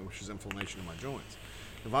drink, which is inflammation in my joints.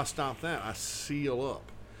 If I stop that, I seal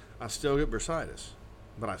up. I still get bursitis,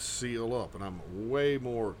 but I seal up, and I'm way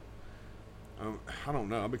more. I don't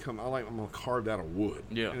know. I'm gonna carved out of wood.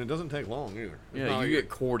 Yeah. And it doesn't take long either. It's Yeah, not you like get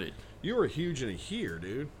corded. You were huge in a year,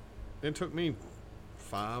 dude. It took me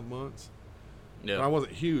 5 months. Yeah. But I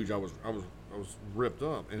wasn't huge. I was ripped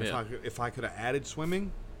up. And Yeah. if I could have added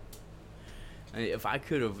swimming, And if I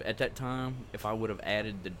could have, at that time, if I would have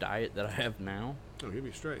added the diet that I have now, oh, you'd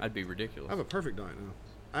be straight. I'd be I ridiculous. have a perfect diet now.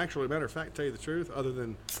 Actually, matter of fact, tell you the truth, other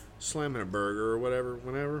than slamming a burger or whatever,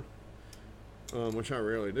 whenever, which I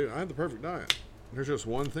rarely do, I have the perfect diet. There's just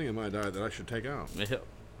one thing in my diet that I should take out. Yep.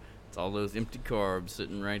 It's all those empty carbs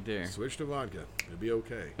sitting right there. Switch to vodka. It'll be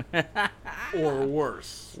okay. Or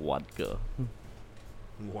worse. Vodka.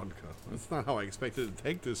 Vodka. That's not how I expected to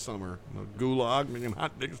take this summer. No gulag, meaning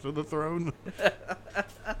hot dicks to the throne.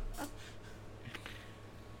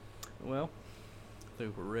 Well, I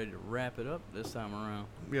think we're ready to wrap it up this time around.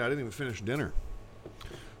 Yeah, I didn't even finish dinner.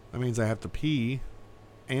 That means I have to pee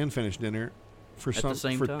and finish dinner for At the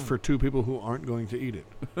same time. for 2 people who aren't going to eat it.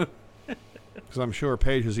 Because I'm sure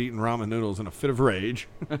Paige is eating ramen noodles in a fit of rage.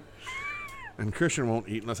 And Christian won't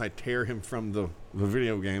eat unless I tear him from the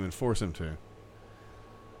video game and force him to.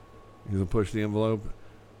 He's going to push the envelope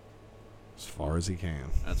as far as he can.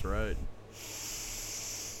 That's right.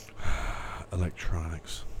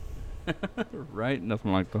 Electronics. Right?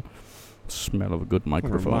 Nothing like the smell of a good I'm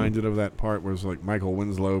microphone. reminded of that part where it's like Michael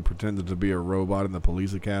Winslow pretended to be a robot in the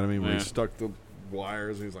police academy where Yeah. he stuck the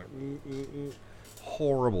wires and he's like,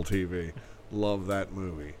 horrible TV. Love that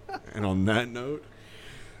movie. And on that note,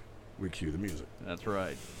 we cue the music. That's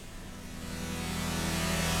right.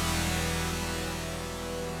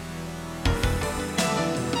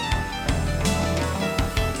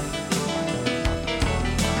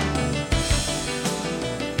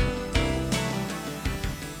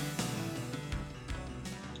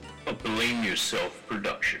 A Blame Yourself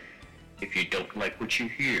production. If you don't like what you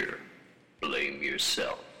hear, blame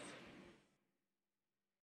yourself.